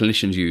we as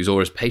clinicians use,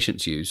 or as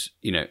patients use,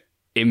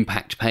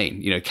 impact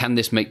pain? Can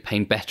this make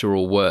pain better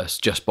or worse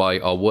just by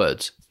our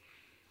words?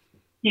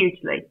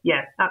 Hugely.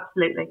 Yeah,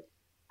 absolutely.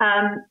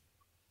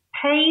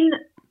 Pain,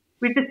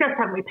 we've discussed,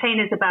 haven't we? Pain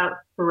is about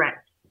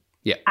threat.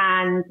 Yeah.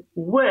 And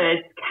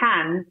words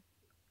can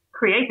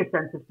create a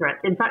sense of threat.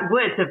 In fact,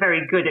 words are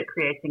very good at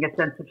creating a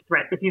sense of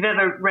threat. If you've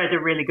ever read a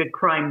really good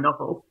crime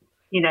novel,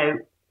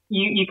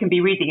 you can be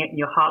reading it and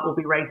your heart will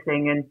be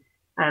racing,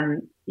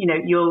 and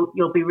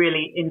you'll be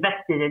really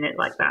invested in it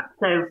like that.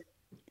 So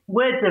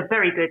words are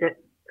very good at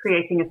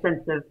creating a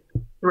sense of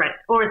threat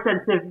or a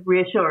sense of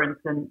reassurance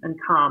and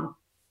calm.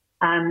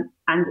 And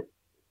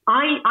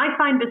I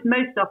find this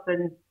most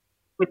often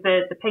with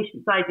the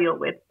patients I deal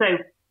with. So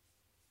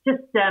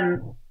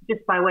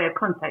just by way of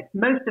context,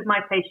 most of my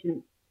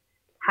patients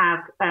have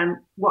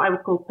what I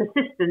would call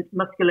persistent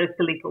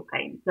musculoskeletal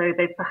pain. So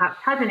they've perhaps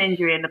had an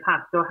injury in the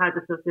past or had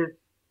a sort of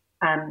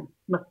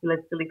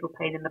musculoskeletal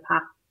pain in the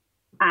past,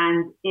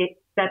 and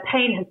their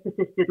pain has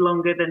persisted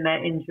longer than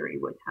their injury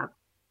would have.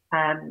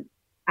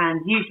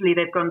 And usually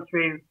they've gone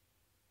through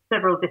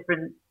several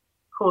different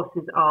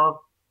courses of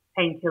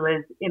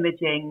painkillers,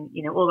 imaging,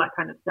 all that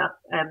kind of stuff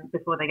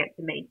before they get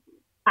to me.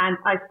 And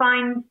I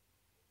find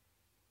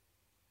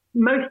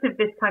most of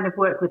this kind of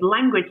work with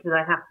language that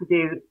I have to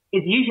do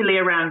is usually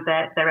around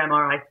their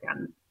MRI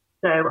scans.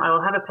 So I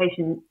will have a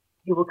patient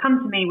who will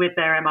come to me with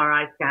their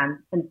MRI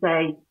scan and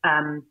say,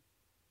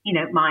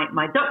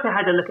 my doctor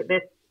had a look at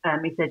this.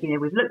 He said,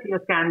 we've looked at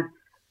your scans.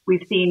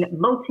 We've seen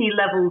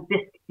multi-level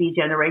disc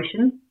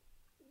degeneration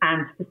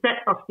and facet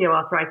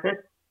osteoarthritis.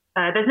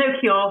 There's no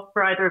cure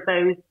for either of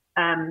those,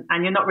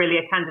 and you're not really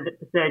a candidate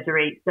for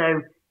surgery,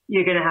 so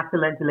you're going to have to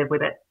learn to live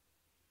with it.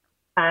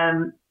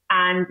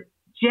 And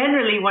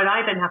generally what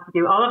I then have to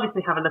do, I'll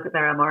obviously have a look at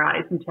their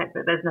MRIs and check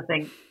that there's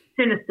nothing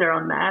sinister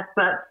on there,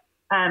 but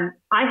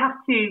I have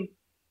to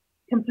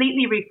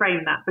completely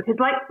reframe that, because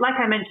like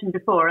I mentioned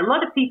before, a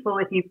lot of people,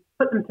 if you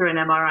put them through an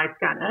MRI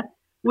scanner,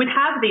 would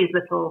have these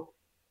little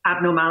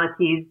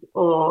abnormalities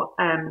or,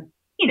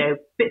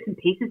 bits and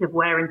pieces of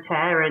wear and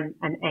tear and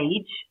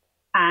age.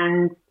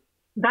 And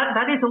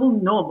that is all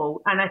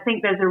normal. And I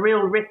think there's a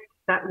real risk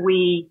that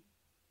we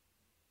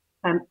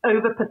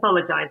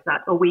over-pathologize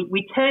that, or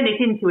we turn it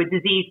into a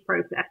disease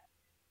process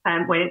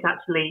when it's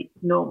actually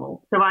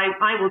normal. So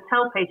I will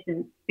tell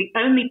patients the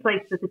only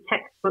place that a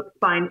textbook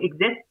spine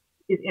exists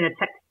is in a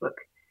textbook,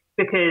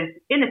 because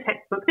in a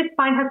textbook, this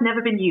spine has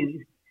never been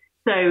used.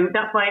 So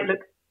that's why it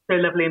looks so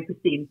lovely and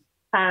pristine.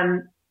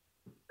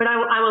 But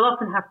I will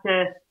often have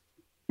to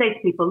say to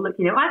people, look,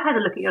 I've had a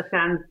look at your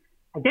scans.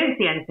 I don't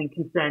see anything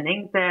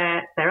concerning.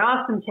 There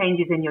are some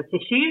changes in your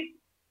tissues,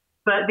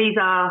 but these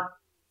are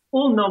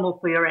all normal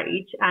for your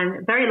age,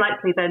 and very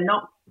likely they're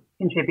not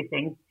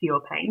contributing to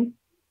your pain.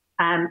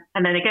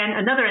 And then again,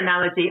 another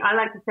analogy, I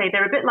like to say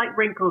they're a bit like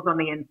wrinkles on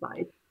the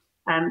inside.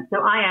 So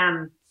I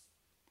am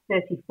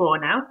 34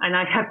 now, and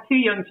I have 2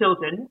 young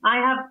children. I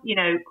have,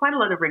 quite a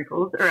lot of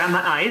wrinkles around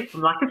my eyes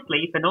from lack of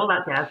sleep and all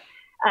that jazz.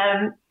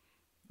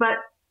 But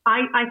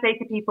I say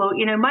to people,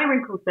 my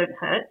wrinkles don't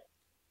hurt.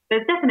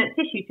 There's definite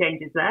tissue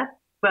changes there,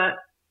 but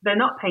they're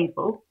not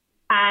painful,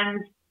 and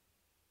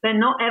they're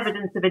not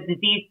evidence of a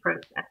disease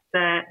process.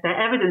 They're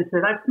evidence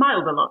that I've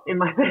smiled a lot in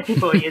my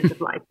 34 years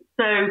of life.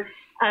 So,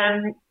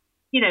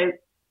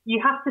 you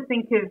have to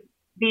think of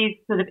these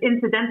sort of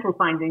incidental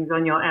findings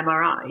on your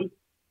MRI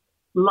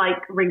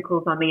like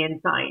wrinkles on the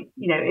inside.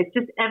 It's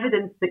just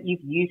evidence that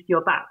you've used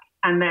your back,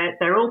 and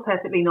they're all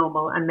perfectly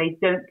normal, and they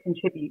don't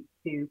contribute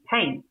to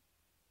pain.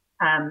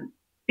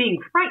 Being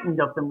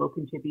frightened of them will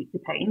contribute to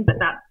pain, but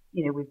that's,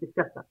 we've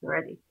discussed that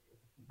already.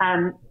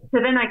 So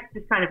then I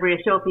just kind of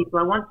reassure people,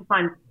 I want to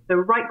find the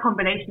right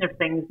combination of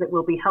things that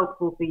will be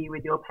helpful for you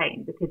with your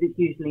pain, because it's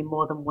usually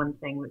more than one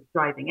thing that's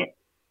driving it.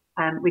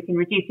 We can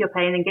reduce your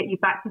pain and get you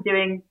back to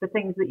doing the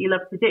things that you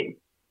love to do.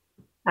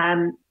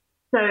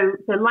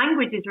 So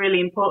language is really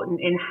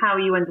important in how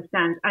you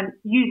understand, and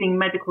using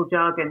medical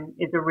jargon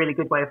is a really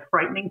good way of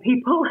frightening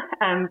people,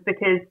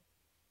 because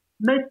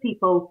most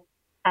people,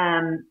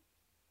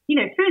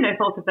 through no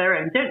fault of their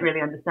own, don't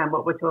really understand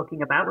what we're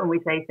talking about when we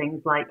say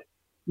things like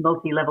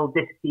multi-level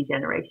disc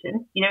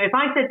degeneration. If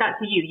I said that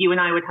to you, you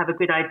and I would have a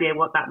good idea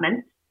what that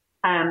meant.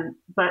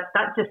 But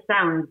that just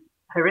sounds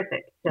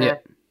horrific to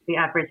the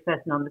average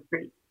person on the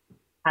street.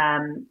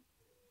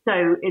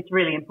 So it's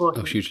really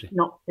important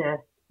not to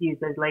use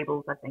those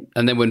labels, I think.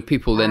 And then when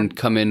people then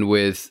come in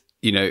with,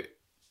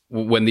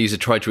 when these are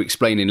tried to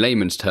explain in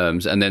layman's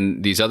terms, and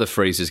then these other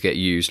phrases get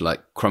used like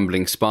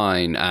crumbling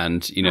spine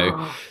and,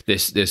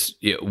 this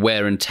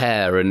wear and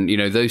tear and,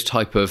 those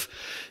type of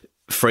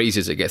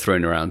phrases that get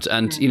thrown around.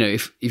 And,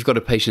 if you've got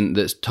a patient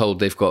that's told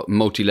they've got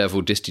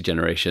multi-level disc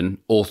degeneration,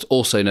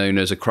 also known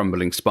as a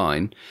crumbling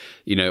spine,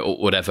 or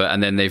whatever,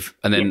 and then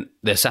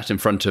they're sat in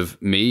front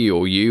of me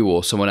or you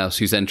or someone else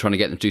who's then trying to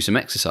get them to do some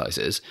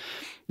exercises,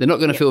 they're not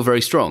going to feel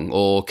very strong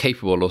or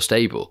capable or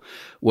stable.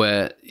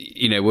 Whereas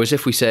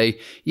if we say,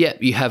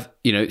 you have,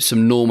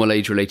 some normal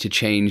age-related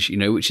change,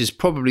 which is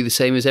probably the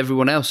same as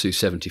everyone else who's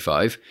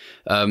 75.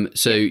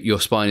 So your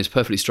spine is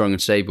perfectly strong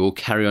and stable.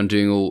 Carry on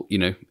doing all,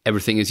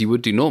 everything as you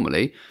would do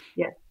normally.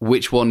 Yeah.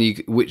 Which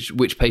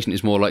patient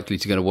is more likely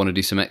to going to want to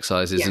do some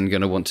exercises and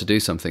going to want to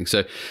do something?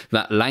 So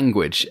that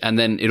language, and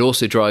then it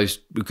also goes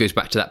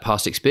back to that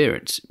past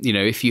experience.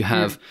 If you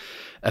have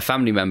a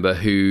family member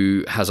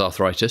who has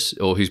arthritis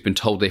or who's been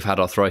told they've had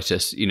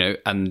arthritis,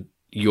 and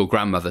your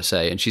grandmother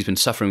say, and she's been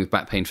suffering with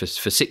back pain for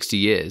 60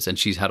 years and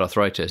she's had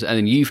arthritis, and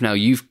then you've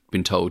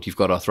been told you've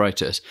got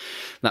arthritis,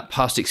 that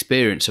past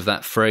experience of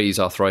that phrase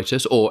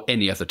arthritis or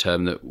any other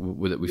term that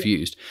we've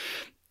used,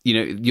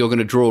 you're going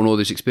to draw on all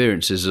those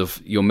experiences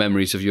of your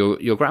memories of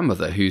your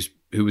grandmother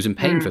who was in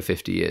pain for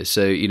 50 years.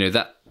 So,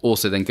 that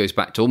also then goes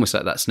back to almost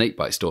like that snake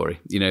bite story,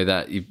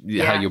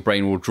 how your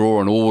brain will draw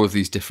on all of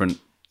these different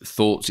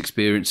thoughts,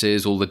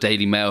 experiences, all the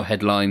Daily Mail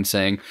headlines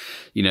saying,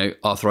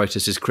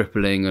 arthritis is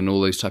crippling and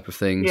all those type of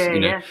things.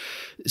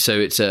 So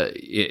it's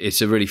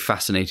a really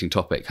fascinating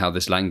topic, how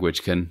this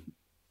language can,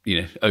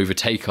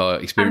 overtake our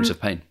experience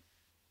of pain.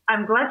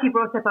 I'm glad you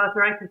brought up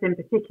arthritis in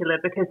particular,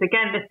 because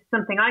again, this is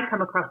something I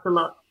come across a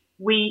lot.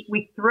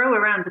 We throw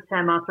around the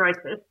term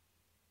arthritis,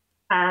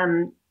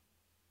 and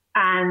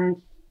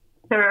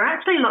there are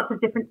actually lots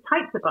of different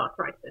types of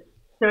arthritis.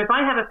 So if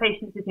I have a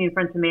patient sitting in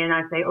front of me and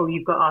I say, oh,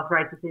 you've got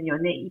arthritis in your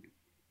knee,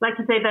 like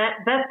to say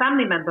their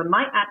family member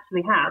might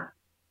actually have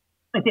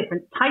a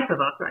different type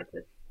of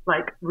arthritis,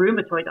 like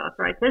rheumatoid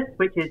arthritis,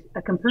 which is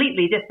a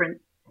completely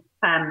different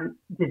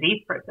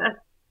disease process.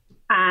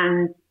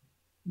 And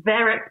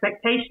their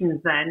expectations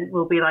then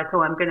will be like,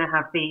 oh, I'm going to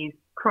have these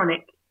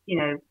chronic,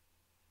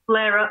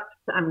 flare-ups.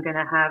 I'm going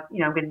to have,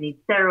 I'm going to need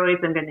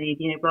steroids. I'm going to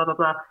need, blah, blah,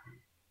 blah.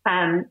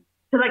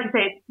 So like I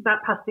say,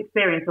 that past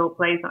experience all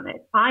plays on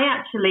it. I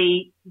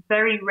actually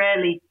very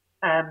rarely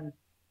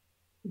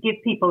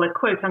give people a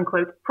quote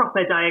unquote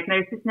proper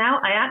diagnosis now.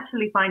 I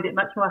actually find it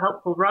much more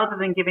helpful, rather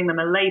than giving them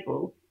a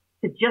label,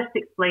 to just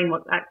explain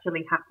what's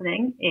actually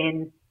happening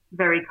in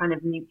very kind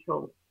of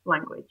neutral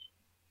language.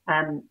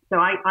 So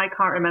I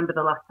can't remember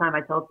the last time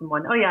I told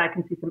someone, oh yeah, I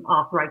can see some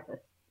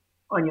arthritis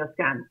on your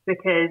scans,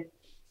 because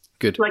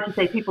Good. Like you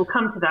say, people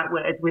come to that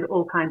word with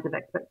all kinds of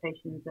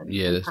expectations and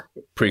there's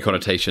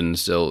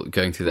pre-connotations still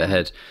going through their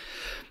head.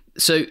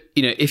 So,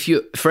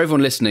 for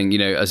everyone listening,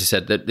 as I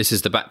said, that this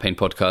is the Back Pain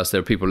Podcast. There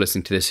are people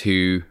listening to this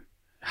who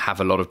have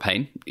a lot of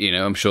pain,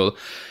 I'm sure.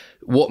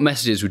 What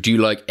messages would you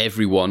like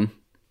everyone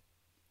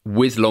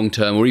with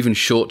long-term or even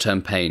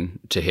short-term pain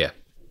to hear?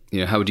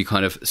 How would you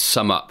kind of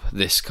sum up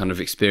this kind of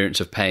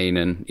experience of pain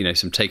and,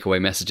 some takeaway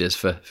messages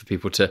for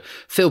people to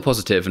feel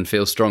positive and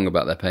feel strong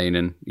about their pain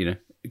and,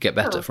 get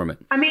better from it?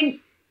 I mean,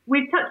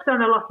 we've touched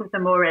on a lot of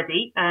them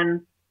already,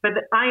 but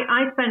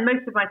I spend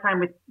most of my time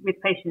with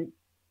patients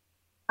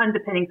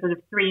underpinning sort of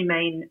 3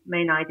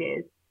 main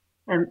ideas.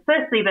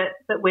 Firstly,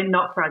 that we're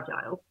not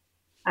fragile.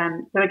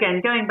 So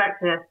again, going back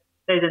to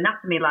those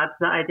anatomy labs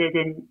that I did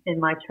in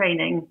my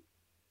training,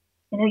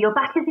 your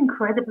back is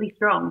incredibly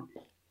strong.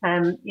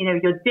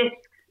 Your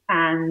discs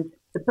and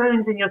the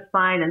bones in your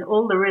spine and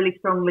all the really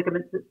strong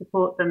ligaments that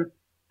support them.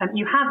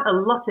 You have a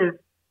lot of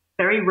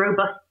very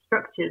robust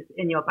structures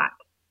in your back.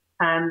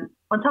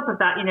 On top of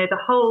that, the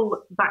whole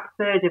back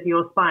third of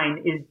your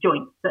spine is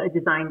joints that are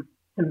designed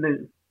to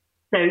move.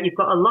 So you've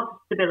got a lot of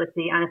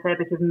stability and a fair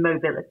bit of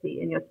mobility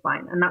in your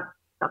spine, and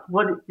that's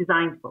what it's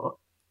designed for.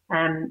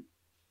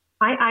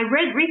 I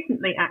read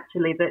recently,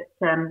 actually, that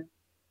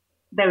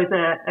there was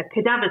a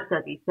cadaver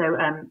study, so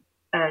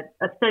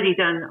a study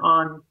done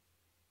on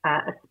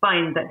a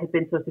spine that had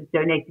been sort of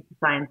donated to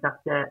science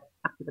after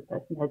the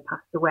person had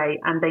passed away,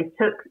 and they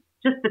took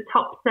just the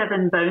top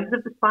 7 bones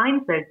of the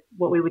spine, so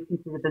what we would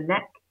consider the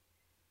neck,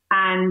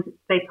 and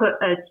they put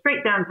a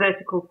straight down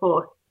vertical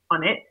force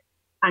on it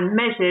and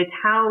measured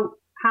how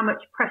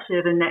much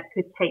pressure the neck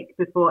could take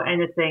before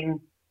anything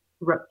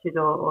ruptured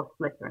or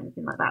split or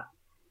anything like that.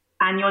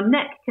 And your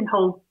neck can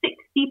hold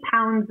 60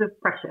 pounds of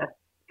pressure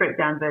straight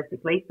down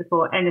vertically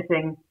before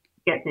anything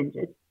gets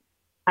injured.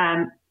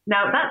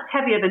 Now, that's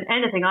heavier than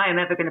anything I am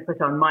ever going to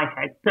put on my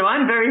head. So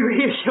I'm very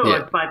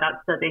reassured by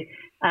that study.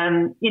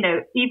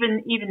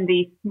 Even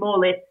the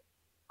smallest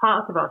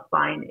part of our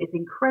spine is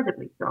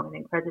incredibly strong and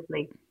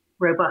incredibly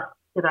robust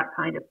to that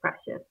kind of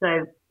pressure.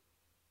 So,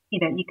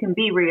 you can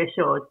be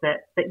reassured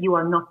that you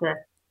are not a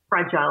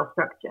fragile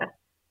structure.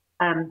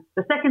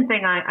 The second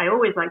thing I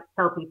always like to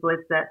tell people is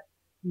that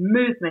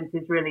movement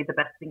is really the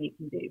best thing you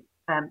can do.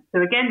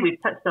 So again,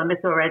 we've touched on this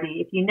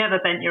already. If you never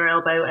bent your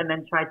elbow and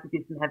then tried to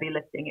do some heavy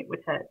lifting, it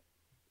would hurt.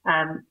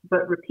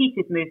 But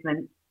repeated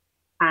movement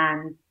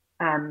and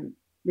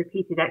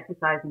repeated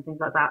exercise and things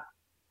like that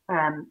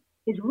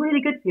is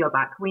really good for your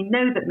back. We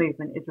know that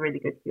movement is really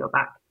good for your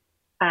back.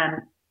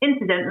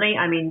 Incidentally,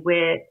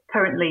 we're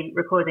currently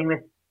recording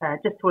this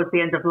just towards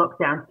the end of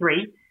lockdown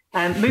 3.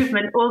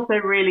 Movement also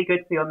really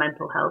good for your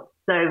mental health.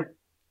 So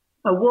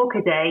a walk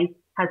a day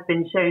has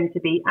been shown to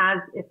be as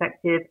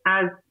effective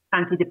as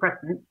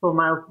antidepressants for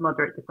mild to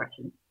moderate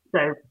depression.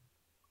 So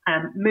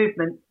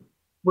movement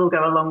will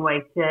go a long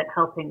way to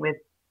helping with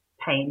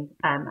pain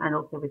and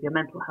also with your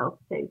mental health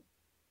too.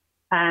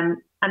 And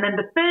then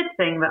the third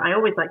thing that I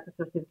always like to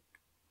sort of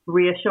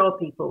reassure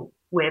people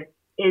with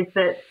is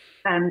that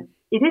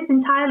it is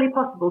entirely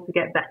possible to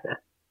get better.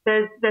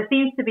 There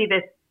seems to be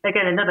this,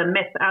 again, another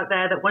myth out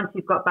there that once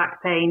you've got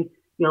back pain,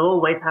 you'll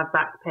always have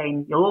back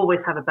pain, you'll always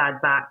have a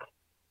bad back.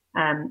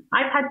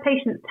 I've had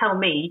patients tell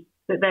me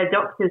that their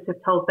doctors have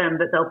told them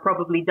that they'll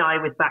probably die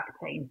with back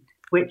pain,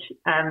 which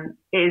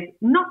is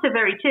not a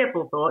very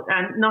cheerful thought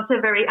and not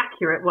a very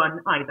accurate one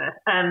either.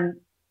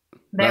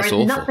 There is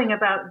nothing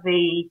about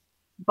the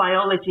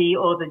biology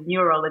or the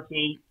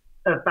neurology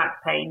of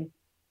back pain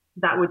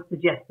that would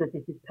suggest that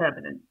it is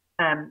permanent.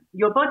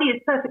 Your body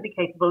is perfectly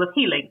capable of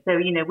healing. So,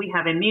 we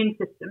have immune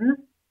systems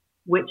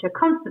which are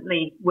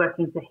constantly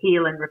working to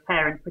heal and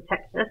repair and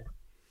protect us.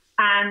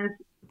 And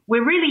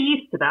we're really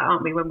used to that,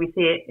 aren't we, when we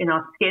see it in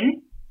our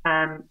skin?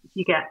 If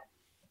you get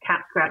a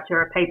cat scratch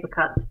or a paper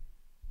cut,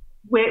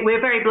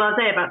 we're very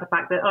blasé about the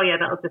fact that, oh yeah,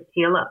 that'll just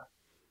heal up.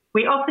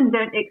 We often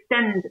don't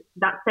extend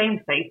that same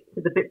faith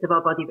to the bits of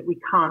our body that we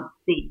can't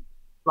see,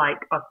 like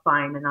our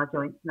spine and our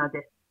joints and our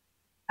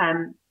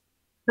discs.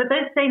 But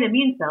those same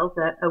immune cells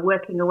are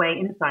working away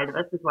inside of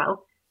us as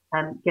well,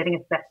 getting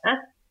us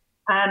better.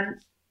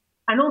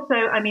 And also,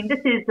 this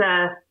is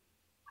a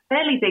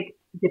fairly big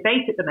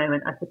debate at the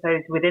moment, I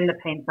suppose, within the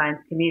pain science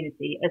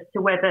community as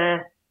to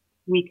whether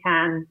we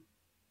can,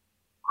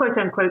 quote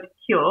unquote,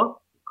 cure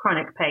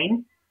chronic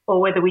pain,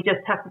 or whether we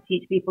just have to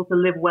teach people to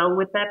live well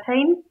with their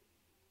pain.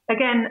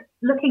 Again,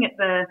 looking at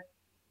the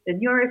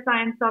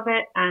neuroscience of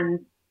it and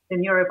the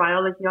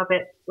neurobiology of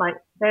it,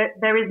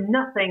 there is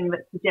nothing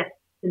that suggests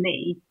to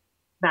me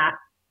that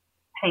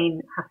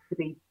pain has to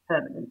be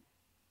permanent.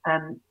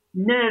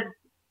 Nerves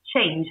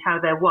change how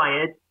they're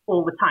wired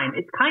all the time.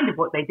 It's kind of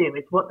what they do.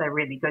 It's what they're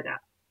really good at.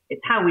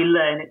 It's how we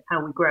learn. It's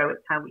how we grow.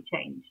 It's how we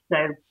change. So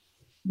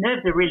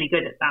nerves are really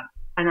good at that.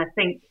 And I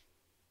think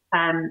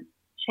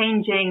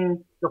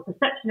changing your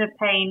perception of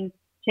pain,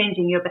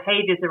 changing your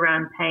behaviors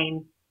around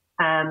pain,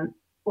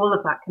 all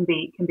of that can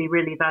be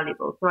really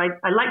valuable. So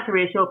I like to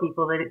reassure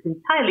people that it's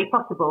entirely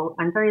possible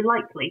and very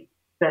likely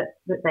that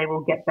they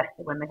will get better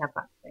when they have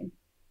back pain.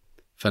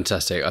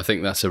 Fantastic. I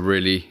think that's a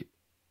really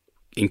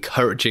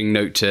encouraging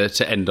note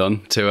to end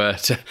on,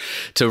 to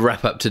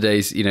wrap up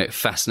today's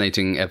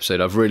fascinating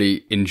episode. I've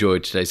really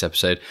enjoyed today's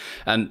episode.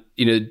 And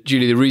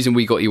Julie, the reason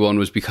we got you on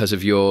was because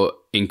of your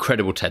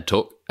incredible TED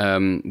Talk,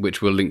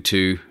 which we'll link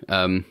to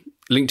in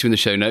the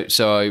show notes.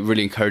 So I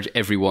really encourage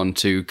everyone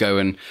to go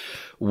and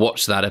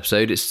watch that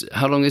episode.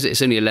 How long is it?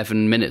 It's only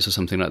 11 minutes or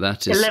something like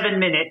that. 11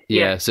 minutes.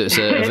 Yeah, so it's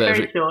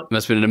very short.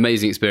 That's been an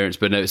amazing experience.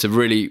 But no, it's a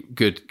really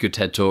good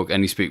TED talk,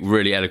 and you speak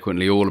really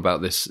eloquently all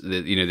about this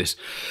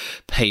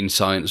pain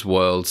science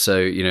world. So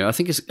I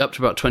think it's up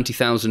to about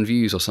 20,000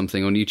 views or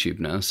something on YouTube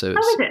now. So is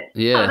it?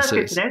 Yeah, that's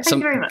good to know. Thank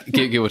you very much.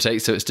 Give or take.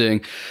 So it's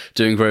doing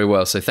very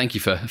well. So thank you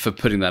for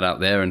putting that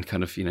out there and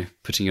kind of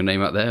putting your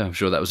name out there. I'm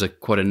sure that was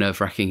quite a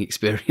nerve-wracking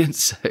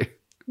experience. So.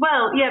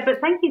 Well, yeah,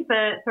 but thank you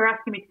for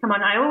asking me to come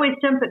on. I always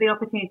jump at the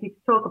opportunity to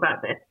talk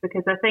about this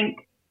because I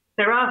think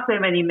there are so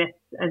many myths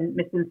and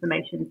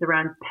misinformations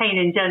around pain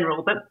in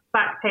general, but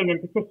back pain in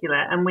particular.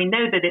 And we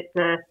know that it's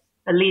a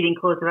leading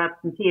cause of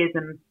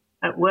absenteeism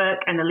at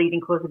work and a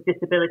leading cause of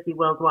disability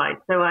worldwide.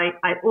 So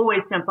I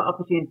always jump at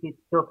opportunities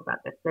to talk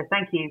about this. So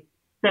thank you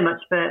so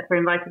much for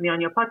inviting me on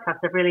your podcast.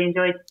 I've really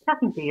enjoyed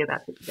chatting to you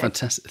about it today.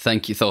 Fantastic.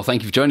 Thank you, Thor.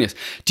 Thank you for joining us.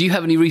 Do you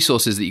have any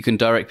resources that you can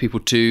direct people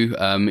to,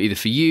 either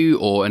for you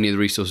or any of the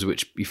resources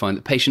which you find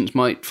that patients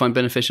might find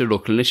beneficial or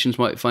clinicians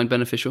might find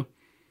beneficial?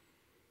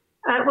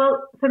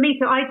 Well, for me,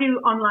 so I do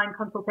online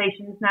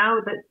consultations now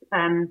that's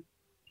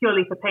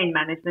purely for pain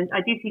management.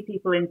 I do see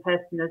people in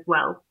person as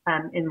well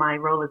in my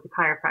role as a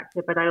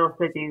chiropractor, but I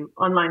also do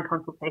online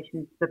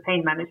consultations for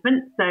pain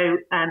management. So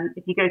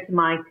if you go to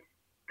my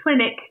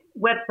clinic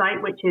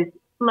website, which is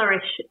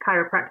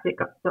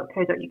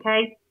flourishchiropractic.co.uk,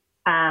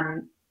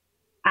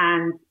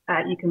 and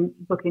you can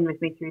book in with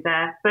me through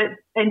there. But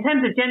in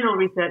terms of general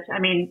research, so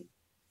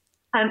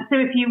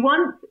if you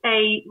want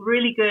a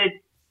really good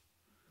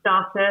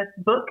starter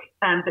book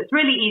that's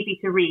really easy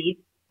to read,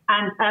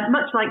 and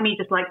much like me,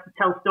 just likes to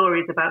tell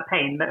stories about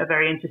pain that are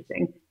very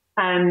interesting,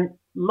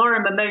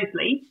 Lorimer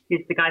Moseley,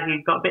 who's the guy who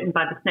got bitten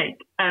by the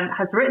snake,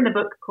 has written a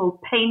book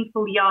called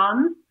Painful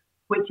Yarns,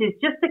 which is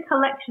just a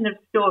collection of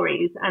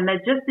stories, and they're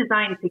just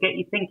designed to get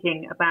you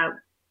thinking about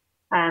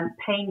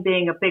pain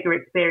being a bigger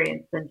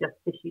experience than just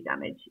tissue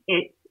damage.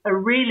 It's a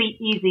really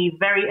easy,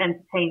 very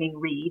entertaining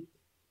read.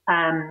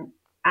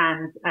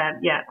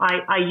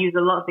 I use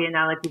a lot of the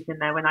analogies in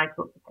there when I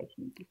talk to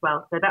patients as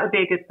well. So that would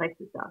be a good place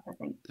to start, I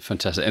think.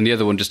 Fantastic. And the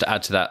other one, just to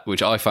add to that,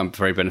 which I find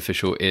very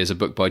beneficial, is a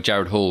book by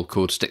Jared Hall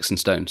called Sticks and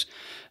Stones,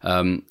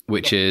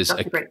 which is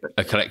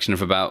a collection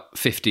of about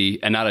 50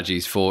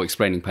 analogies for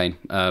explaining pain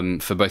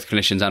for both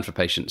clinicians and for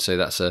patients. So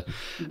that's a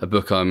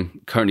book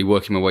I'm currently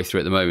working my way through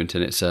at the moment,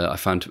 and it's I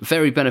found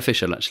very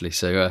beneficial, actually.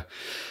 So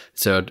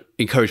I'd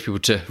encourage people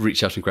to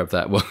reach out and grab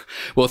that.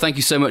 Well, thank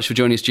you so much for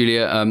joining us,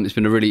 Julia. It's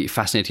been a really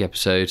fascinating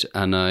episode,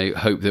 and I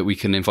hope that we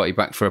can invite you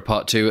back for a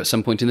part 2 at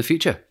some point in the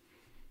future.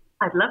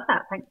 I'd love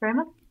that. Thanks very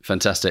much.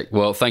 Fantastic.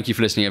 Well, thank you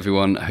for listening,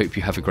 everyone. I hope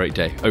you have a great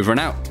day. Over and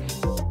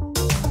out.